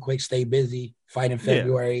back real quick, stay busy, fight in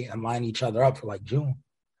February, and line each other up for like June.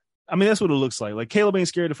 I mean, that's what it looks like. Like, Caleb ain't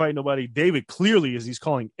scared to fight nobody. David clearly is. He's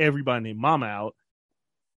calling everybody named Mama out.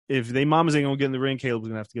 If they mamas ain't going to get in the ring, Caleb's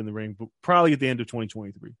going to have to get in the ring, but probably at the end of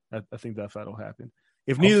 2023. I think that fight will happen.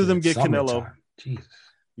 If neither of them get Canelo. Jesus.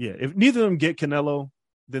 Yeah, if neither of them get Canelo,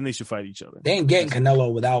 then they should fight each other. They ain't getting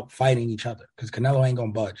Canelo without fighting each other because Canelo ain't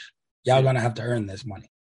going to budge. Y'all going to have to earn this money.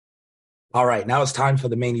 All right, now it's time for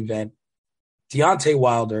the main event. Deontay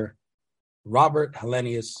Wilder, Robert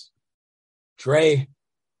Helenius, Dre,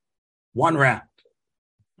 1 round.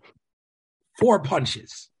 4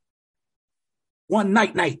 punches. 1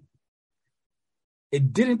 night.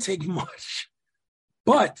 It didn't take much.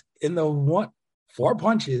 But in the 4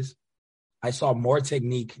 punches, I saw more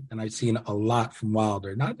technique than I've seen a lot from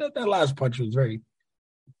Wilder. Not that last punch was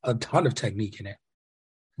a ton of technique in it.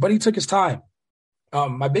 But he took his time.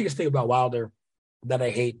 My biggest thing about Wilder that I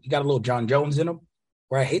hate, he got a little John Jones in him,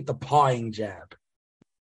 where I hate the pawing jab.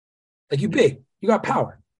 Like, you big, you got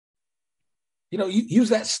power. You know, you use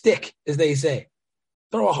that stick, as they say.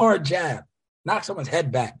 Throw a hard jab, knock someone's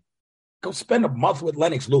head back. Go spend a month with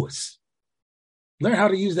Lennox Lewis. Learn how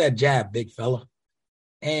to use that jab, big fella.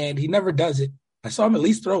 And he never does it. I saw him at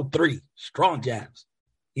least throw 3 strong jabs.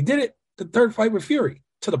 He did it the 3rd fight with Fury,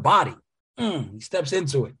 to the body. He steps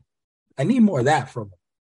into it. I need more of that from him.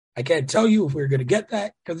 I can't tell you if we're going to get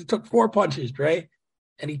that because it took 4 punches, Dre,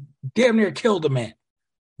 and he damn near killed a man,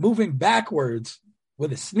 moving backwards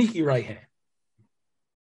with a sneaky right hand.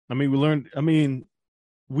 I mean,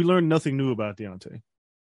 we learned nothing new about Deontay.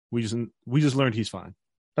 We just learned he's fine.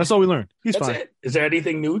 That's all we learned. He's fine. It. Is there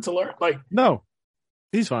anything new to learn? Like, no,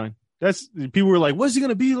 he's fine. That's people were like, "What's he going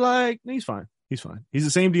to be like?" He's fine. He's fine. He's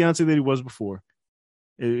the same Deontay that he was before.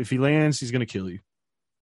 If he lands, he's going to kill you.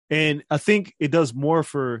 And I think it does more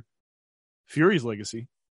for Fury's legacy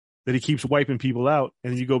that he keeps wiping people out.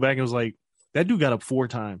 And then you go back and it was like, that dude got up 4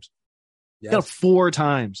 times. Yes. Got up 4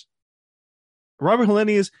 times. Robert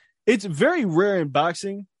Helenius, it's very rare in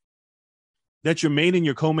boxing that your main and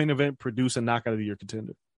your co-main event produce a knockout of the year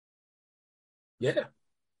contender. Yeah.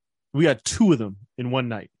 We got 2 of them in one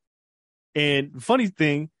night. And funny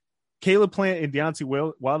thing, Caleb Plant and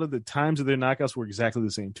Deontay Wilder, the times of their knockouts were exactly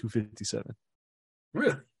the same, 2:57.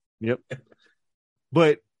 Really? Yep.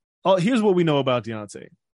 But here's what we know about Deontay.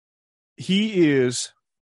 He is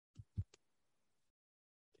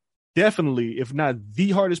definitely, if not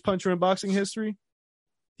the hardest puncher in boxing history,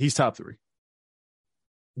 he's top 3.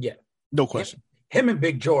 Yeah. No question. Him and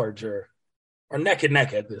Big George are neck and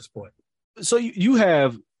neck at this point. So you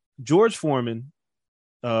have George Foreman,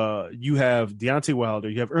 you have Deontay Wilder,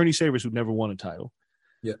 you have Ernie Savers, who never won a title.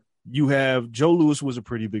 Yeah. You have Joe Louis, was a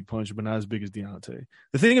pretty big puncher, but not as big as Deontay.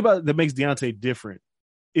 The thing about that makes Deontay different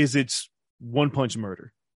is it's 1-punch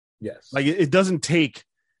murder. Yes. Like it doesn't take,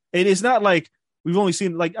 and it's not like we've only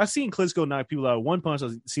seen, like I've seen Klitschko knock people out with 1 punch.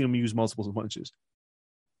 I've seen him use multiple punches.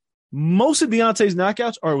 Most of Deontay's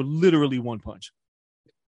knockouts are literally 1 punch.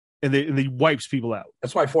 And he wipes people out.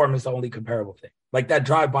 That's why Foreman is the only comparable thing. Like that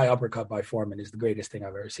drive-by uppercut by Foreman is the greatest thing I've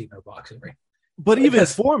ever seen in a boxing ring. But even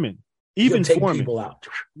Foreman, people out.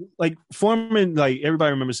 Like Foreman, like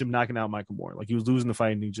everybody remembers him knocking out Michael Moore. Like he was losing the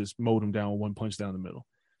fight and he just mowed him down with 1 punch down the middle.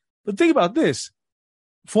 But think about this.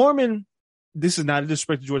 Foreman, this is not a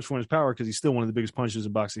disrespect to George Foreman's power because he's still one of the biggest punchers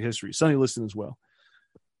in boxing history. Sonny Liston as well.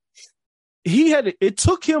 It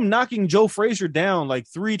took him knocking Joe Frazier down like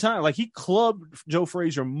 3 times. Like he clubbed Joe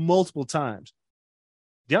Frazier multiple times.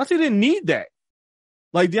 Deontay didn't need that.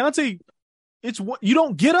 Like Deontay, you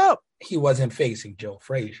don't get up. He wasn't facing Joe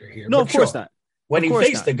Frazier here. No, of course not. When he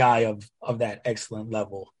faced a guy of that excellent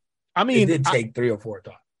level, I mean, it did take 3 or 4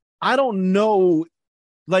 times. I don't know.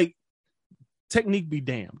 Like, technique be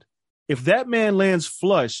damned. If that man lands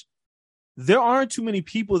flush, there aren't too many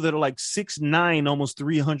people that are like 6'9", almost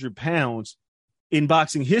 300 pounds in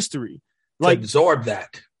boxing history. Like, to absorb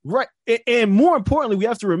that. Right. And more importantly, we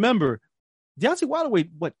have to remember, Deontay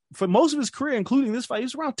Wilder, for most of his career, including this fight, he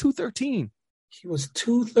was around 213. He was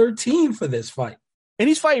 213 for this fight. And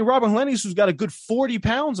he's fighting Robert Helenius, who's got a good 40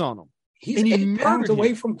 pounds on him. He's and he 8 pounds murdered away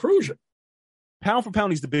him. from Cruiser. Pound for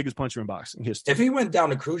pound, he's the biggest puncher in boxing history. If he went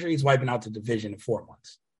down to Cruiser, he's wiping out the division in 4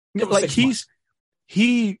 months. Like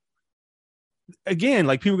he again,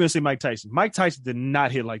 like people are gonna say Mike Tyson. Mike Tyson did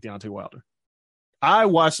not hit like Deontay Wilder. I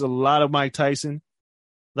watched a lot of Mike Tyson.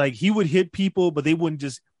 Like he would hit people, but they wouldn't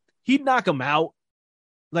just. He'd knock them out.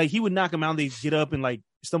 Like he would knock them out. They'd get up and like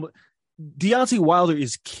stumble. Deontay Wilder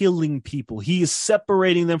is killing people. He is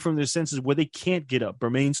separating them from their senses where they can't get up.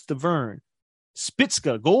 Bermain Stavern,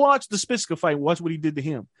 Spitzka. Go watch the Spitzka fight. Watch what he did to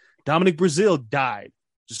him. Dominic Brazil died.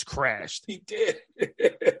 Just crashed. He did.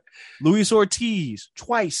 Luis Ortiz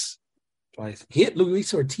twice. He hit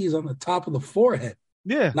Luis Ortiz on the top of the forehead.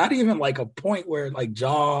 Yeah. Not even like a point where like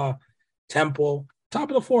jaw, temple, top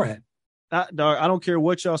of the forehead. I don't care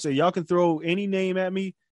what y'all say. Y'all can throw any name at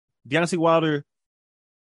me. Deontay Wilder,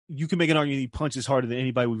 you can make an argument he punches harder than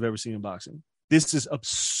anybody we've ever seen in boxing. This is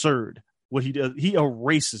absurd what he does. He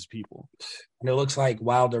erases people. And it looks like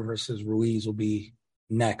Wilder versus Ruiz will be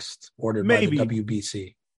next, ordered by the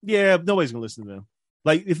WBC. Yeah, nobody's going to listen to them.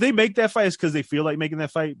 Like, if they make that fight, it's because they feel like making that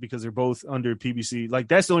fight because they're both under PBC. Like,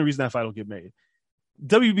 that's the only reason that fight will get made.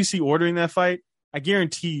 WBC ordering that fight, I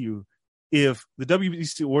guarantee you, if the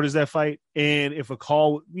WBC orders that fight and if a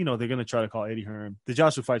call, they're going to try to call Eddie Hearn, the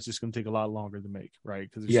Joshua fight's just going to take a lot longer to make, right?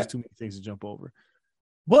 Because there's just too many things to jump over.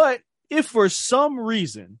 But if for some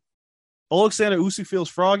reason Alexander Usyk feels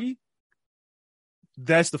froggy,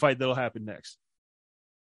 that's the fight that'll happen next.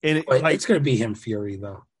 And it's going to be him Fury,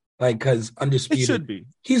 though. Like, because Undisputed, it should be.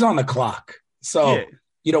 He's on the clock. So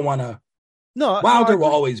you don't want to. No, Wilder will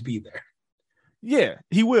always be there. Yeah,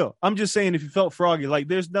 he will. I'm just saying if he felt froggy, like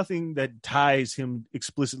there's nothing that ties him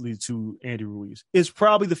explicitly to Andy Ruiz. It's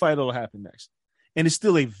probably the fight that'll happen next. And it's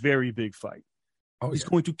still a very big fight. He's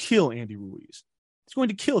going to kill Andy Ruiz. He's going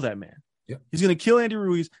to kill that man. Yeah. He's going to kill Andy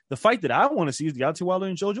Ruiz. The fight that I want to see is Deontay Wilder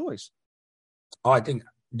and Joe Joyce. Oh, I think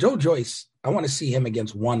Joe Joyce, I want to see him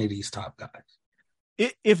against one of these top guys.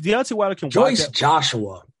 If Deontay Wilder can Joyce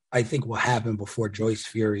Joshua, I think will happen before Joyce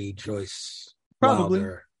Fury, Joyce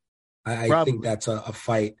Wilder. I think that's a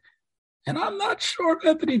fight. And I'm not sure if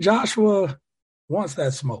Anthony Joshua wants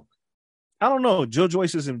that smoke. I don't know. Joe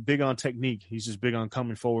Joyce isn't big on technique. He's just big on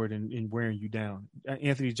coming forward and wearing you down.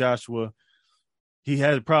 Anthony Joshua, he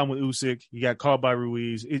had a problem with Usyk. He got caught by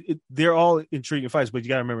Ruiz. They're all intriguing fights, but you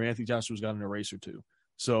got to remember Anthony Joshua's got an eraser too.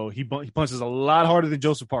 So he punches a lot harder than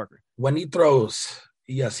Joseph Parker. When he throws,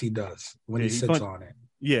 yes, he does. When he sits on it.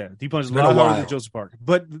 Yeah, he punches a lot harder than Joseph Parker.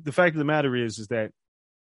 But the fact of the matter is that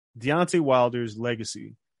Deontay Wilder's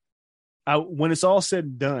legacy, when it's all said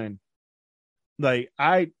and done, like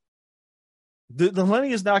the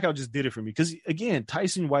Hellenius knockout just did it for me. Because again,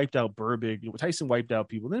 Tyson wiped out Burbig. Tyson wiped out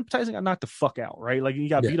people. Then Tyson got knocked the fuck out, right? Like he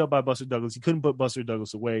got beat up by Buster Douglas. He couldn't put Buster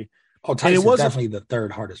Douglas away. Oh, Tyson's definitely the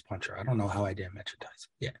third hardest puncher. I don't know how I didn't mention Tyson.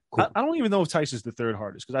 Yeah, cool. I don't even know if Tyson's the third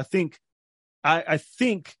hardest because I think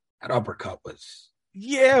that uppercut was.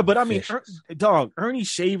 Yeah, but I mean, Ernie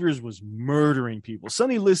Shavers was murdering people.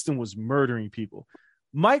 Sonny Liston was murdering people.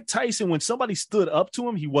 Mike Tyson, when somebody stood up to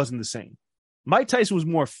him, he wasn't the same. Mike Tyson was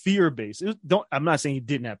more fear-based. I'm not saying he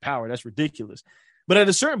didn't have power. That's ridiculous. But at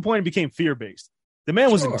a certain point, it became fear-based. The man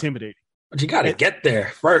was intimidating. But you got to get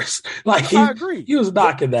there first. Like I agree. He was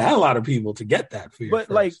knocking the hell out of people to get that fear. But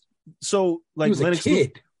first. He was a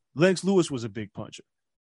kid. Lennox Lewis was a big puncher.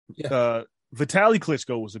 Yeah. Vitaly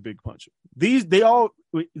Klitschko was a big puncher. Joe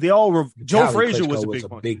Frazier was a big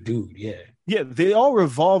puncher. Big dude, yeah. Yeah, they all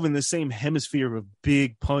revolve in the same hemisphere of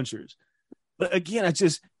big punchers. But again,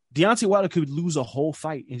 Deontay Wilder could lose a whole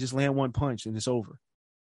fight and just land one punch and it's over.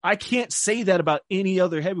 I can't say that about any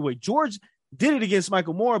other heavyweight. George did it against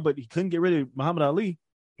Michael Moore, but he couldn't get rid of Muhammad Ali.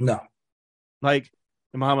 No. Like,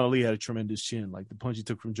 Muhammad Ali had a tremendous chin. Like, the punch he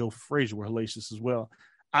took from Joe Frazier were hellacious as well.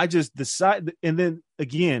 I just decided, and then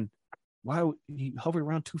again, why would he hover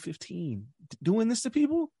around 215 doing this to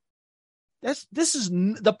people?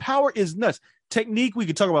 The power is nuts. Technique, we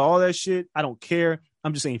could talk about all that shit. I don't care.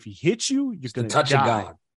 I'm just saying, if he hits you, you're going to touch die. A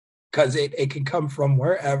guy. Because it can come from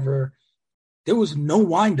wherever. There was no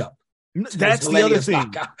windup. That's the other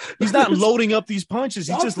thing. He's not loading up these punches.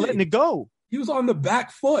 He's just letting it go. He was on the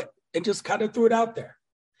back foot and just kind of threw it out there.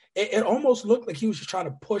 It almost looked like he was just trying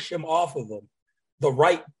to push him off of him. The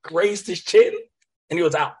right grazed his chin, and he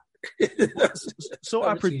was out. So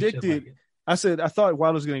I predicted. I said I thought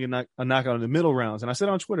Wilder was going to get a knockout in the middle rounds, and I said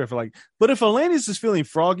on Twitter, but if Atlantis is feeling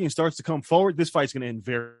froggy and starts to come forward, this fight's going to end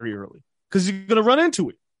very early because you're going to run into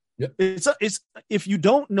it. Yep. It's if you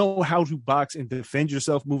don't know how to box and defend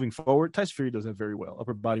yourself moving forward, Tyson Fury does that very well.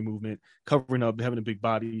 Upper body movement, covering up, having a big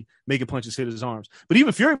body, making punches hit his arms. But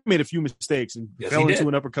even Fury made a few mistakes and fell into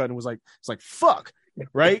an uppercut and was like, it's like, fuck.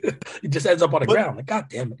 right? He just ends up on the ground. Like, God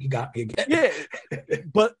damn it, he got me again. Yeah.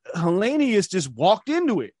 But Hellenius just walked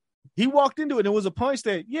into it. He walked into it. And it was a punch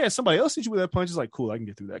that, somebody else hit you with that punch. It's like, cool, I can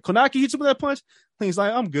get through that. Konaki hits you with that punch. He's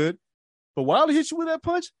like, I'm good. But Wilder hit you with that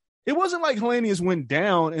punch. It wasn't like Hellenius went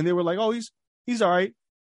down and they were like, oh, he's all right.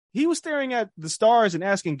 He was staring at the stars and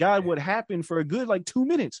asking God what happened for a good 2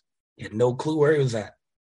 minutes. He had no clue where he was at.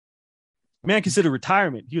 Man considered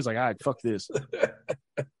retirement. He was like, all right, fuck this.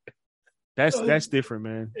 That's different,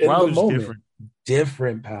 man. Wilder's different.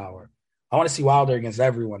 Different power. I want to see Wilder against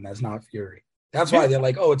everyone that's not Fury. That's why they're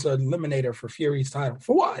like, oh, it's an eliminator for Fury's title.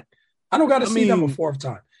 For what? I don't got to see them a fourth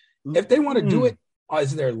time. If they want to do it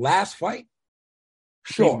as their last fight,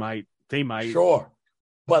 sure. They might. Sure.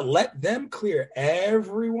 But let them clear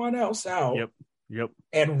everyone else out. Yep.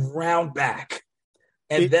 And round back.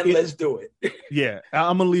 And then let's do it. Yeah.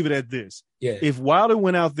 I'm going to leave it at this. Yeah. If Wilder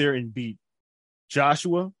went out there and beat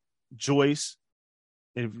Joshua, Joyce,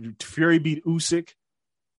 and Fury beat Usyk,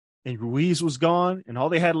 and Ruiz was gone, and all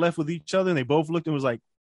they had left with each other, and they both looked and was like,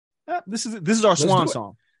 this is our swan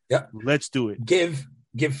song. Yeah. Let's do it. Give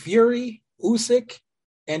Fury, Usyk,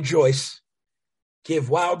 and Joyce. Give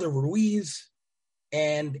Wilder, Ruiz,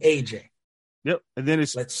 and AJ. Yep. And then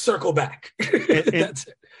let's circle back. That's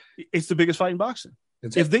it. It's the biggest fight in boxing.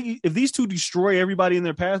 If these two destroy everybody in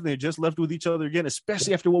their path and they're just left with each other again,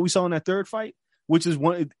 especially after what we saw in that third fight, which is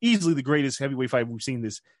easily the greatest heavyweight fight we've seen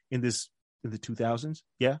in the 2000s.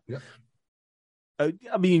 Yeah.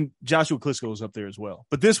 I mean, Joshua Klitschko was up there as well,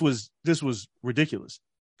 but this was ridiculous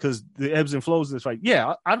because the ebbs and flows of this fight.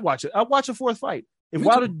 Yeah, I'd watch it. I'd watch a fourth fight. If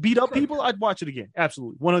Wilder beat up people, I'd watch it again.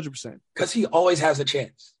 Absolutely. 100%. Because he always has a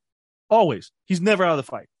chance. Always. He's never out of the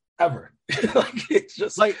fight. Ever. It's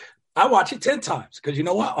just I watch it 10 times because you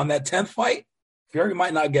know what? On that 10th fight, Fury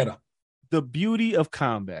might not get him. The beauty of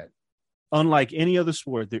combat, unlike any other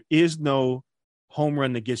sport, there is no home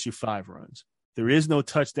run that gets you 5 runs. There is no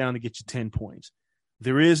touchdown to get you 10 points.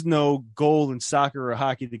 There is no goal in soccer or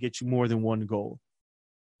hockey to get you more than 1 goal.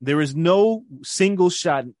 There is no single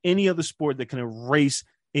shot in any other sport that can erase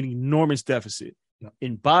an enormous deficit. No.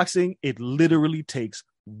 In boxing, it literally takes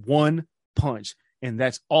 1 punch, and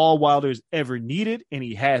that's all Wilder's ever needed, and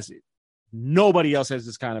he has it. Nobody else has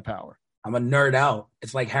this kind of power. I'm a nerd out.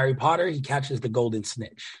 It's like Harry Potter. He catches the golden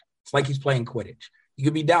snitch. It's like he's playing Quidditch. You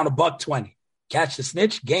could be down $120. Catch the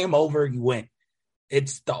snitch, game over, you win.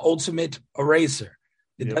 It's the ultimate eraser.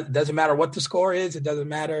 It doesn't matter what the score is. It doesn't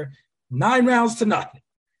matter. 9 rounds to nothing.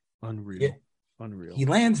 Unreal. Unreal. He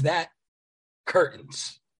lands that,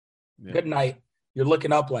 curtains. Yeah. Good night. You're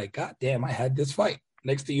looking up like, God damn, I had this fight.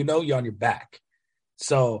 Next thing you know, you're on your back.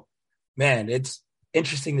 So, man, it's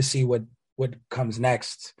interesting to see what comes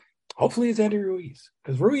next. Hopefully it's Andy Ruiz.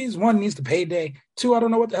 Because Ruiz, 1, needs the payday. 2, I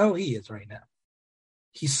don't know what the hell he is right now.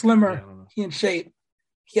 He's slimmer. He in shape.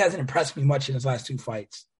 He hasn't impressed me much in his last 2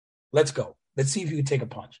 fights. Let's go. Let's see if he can take a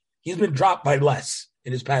punch. He's been dropped by less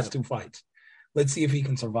in his past 2 fights. Let's see if he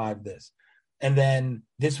can survive this. And then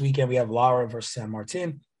this weekend, we have Lara versus San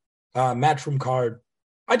Martin. Matchroom card.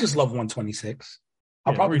 I just love 126.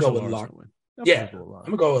 I'll probably go with Lara. I'm going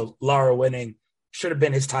to go with Lara winning. Should have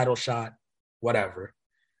been his title shot. Whatever.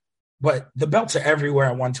 But the belts are everywhere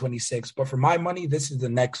at 126. But for my money, this is the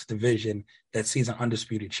next division that sees an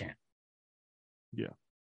undisputed champ. Yeah.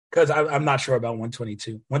 Because I'm not sure about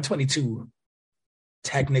 122. 122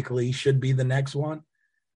 technically should be the next one.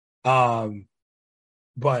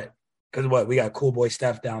 But because we got Cool Boy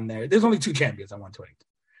Steph down there. There's only 2 champions at 122.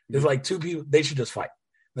 There's like 2 people. They should just fight.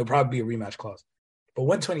 There'll probably be a rematch clause. But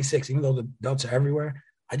 126, even though the belts are everywhere,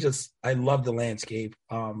 I love the landscape.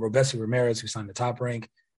 Robesi Ramirez, who signed the Top Rank,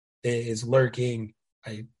 is lurking.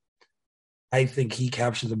 I think he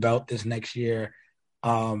captures the belt this next year.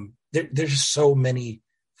 There's just so many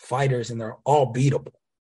fighters, and they're all beatable.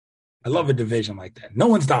 I love a division like that. No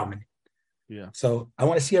one's dominant. Yeah. So I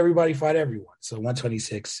want to see everybody fight everyone. So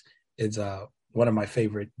 126 is one of my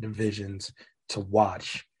favorite divisions to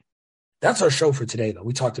watch. That's our show for today, though.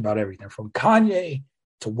 We talked about everything from Kanye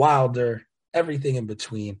to Wilder, everything in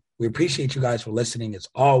between. We appreciate you guys for listening as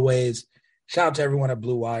always. Shout out to everyone at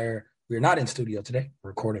Blue Wire. We're not in studio today.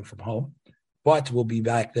 We're recording from home. But we'll be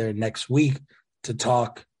back there next week to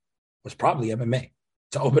talk what's probably MMA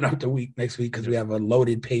to open up the week next week because we have a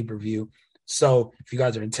loaded pay-per-view. So if you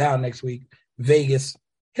guys are in town next week, Vegas,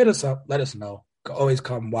 hit us up. Let us know. You can always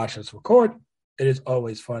come watch us record. It is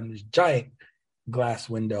always fun. There's a giant glass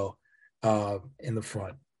window in the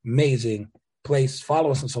front. Amazing place.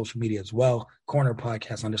 Follow us on social media as well. Corner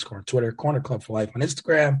Podcast _ on Twitter. Corner Club for Life on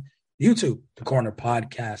Instagram. YouTube, The Corner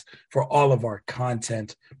Podcast, for all of our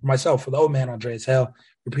content. For myself, for the old man, Andreas Hale,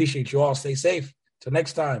 we appreciate you all. Stay safe. Till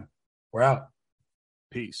next time, we're out.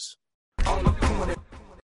 Peace.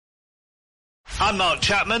 I'm Mark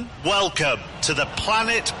Chapman. Welcome to the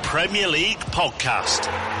Planet Premier League podcast.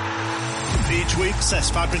 Each week,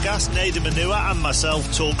 Cesc Fabregas, Nader Manua and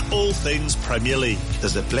myself talk all things Premier League.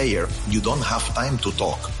 As a player, you don't have time to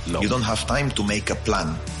talk. No. You don't have time to make a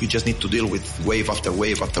plan. You just need to deal with wave after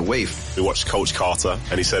wave after wave. We watched Coach Carter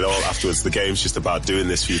and he said, afterwards, the game's just about doing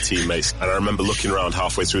this for your teammates. And I remember looking around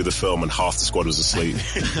halfway through the film and half the squad was asleep.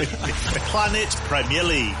 Planet Premier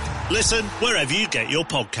League. Listen wherever you get your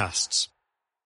podcasts.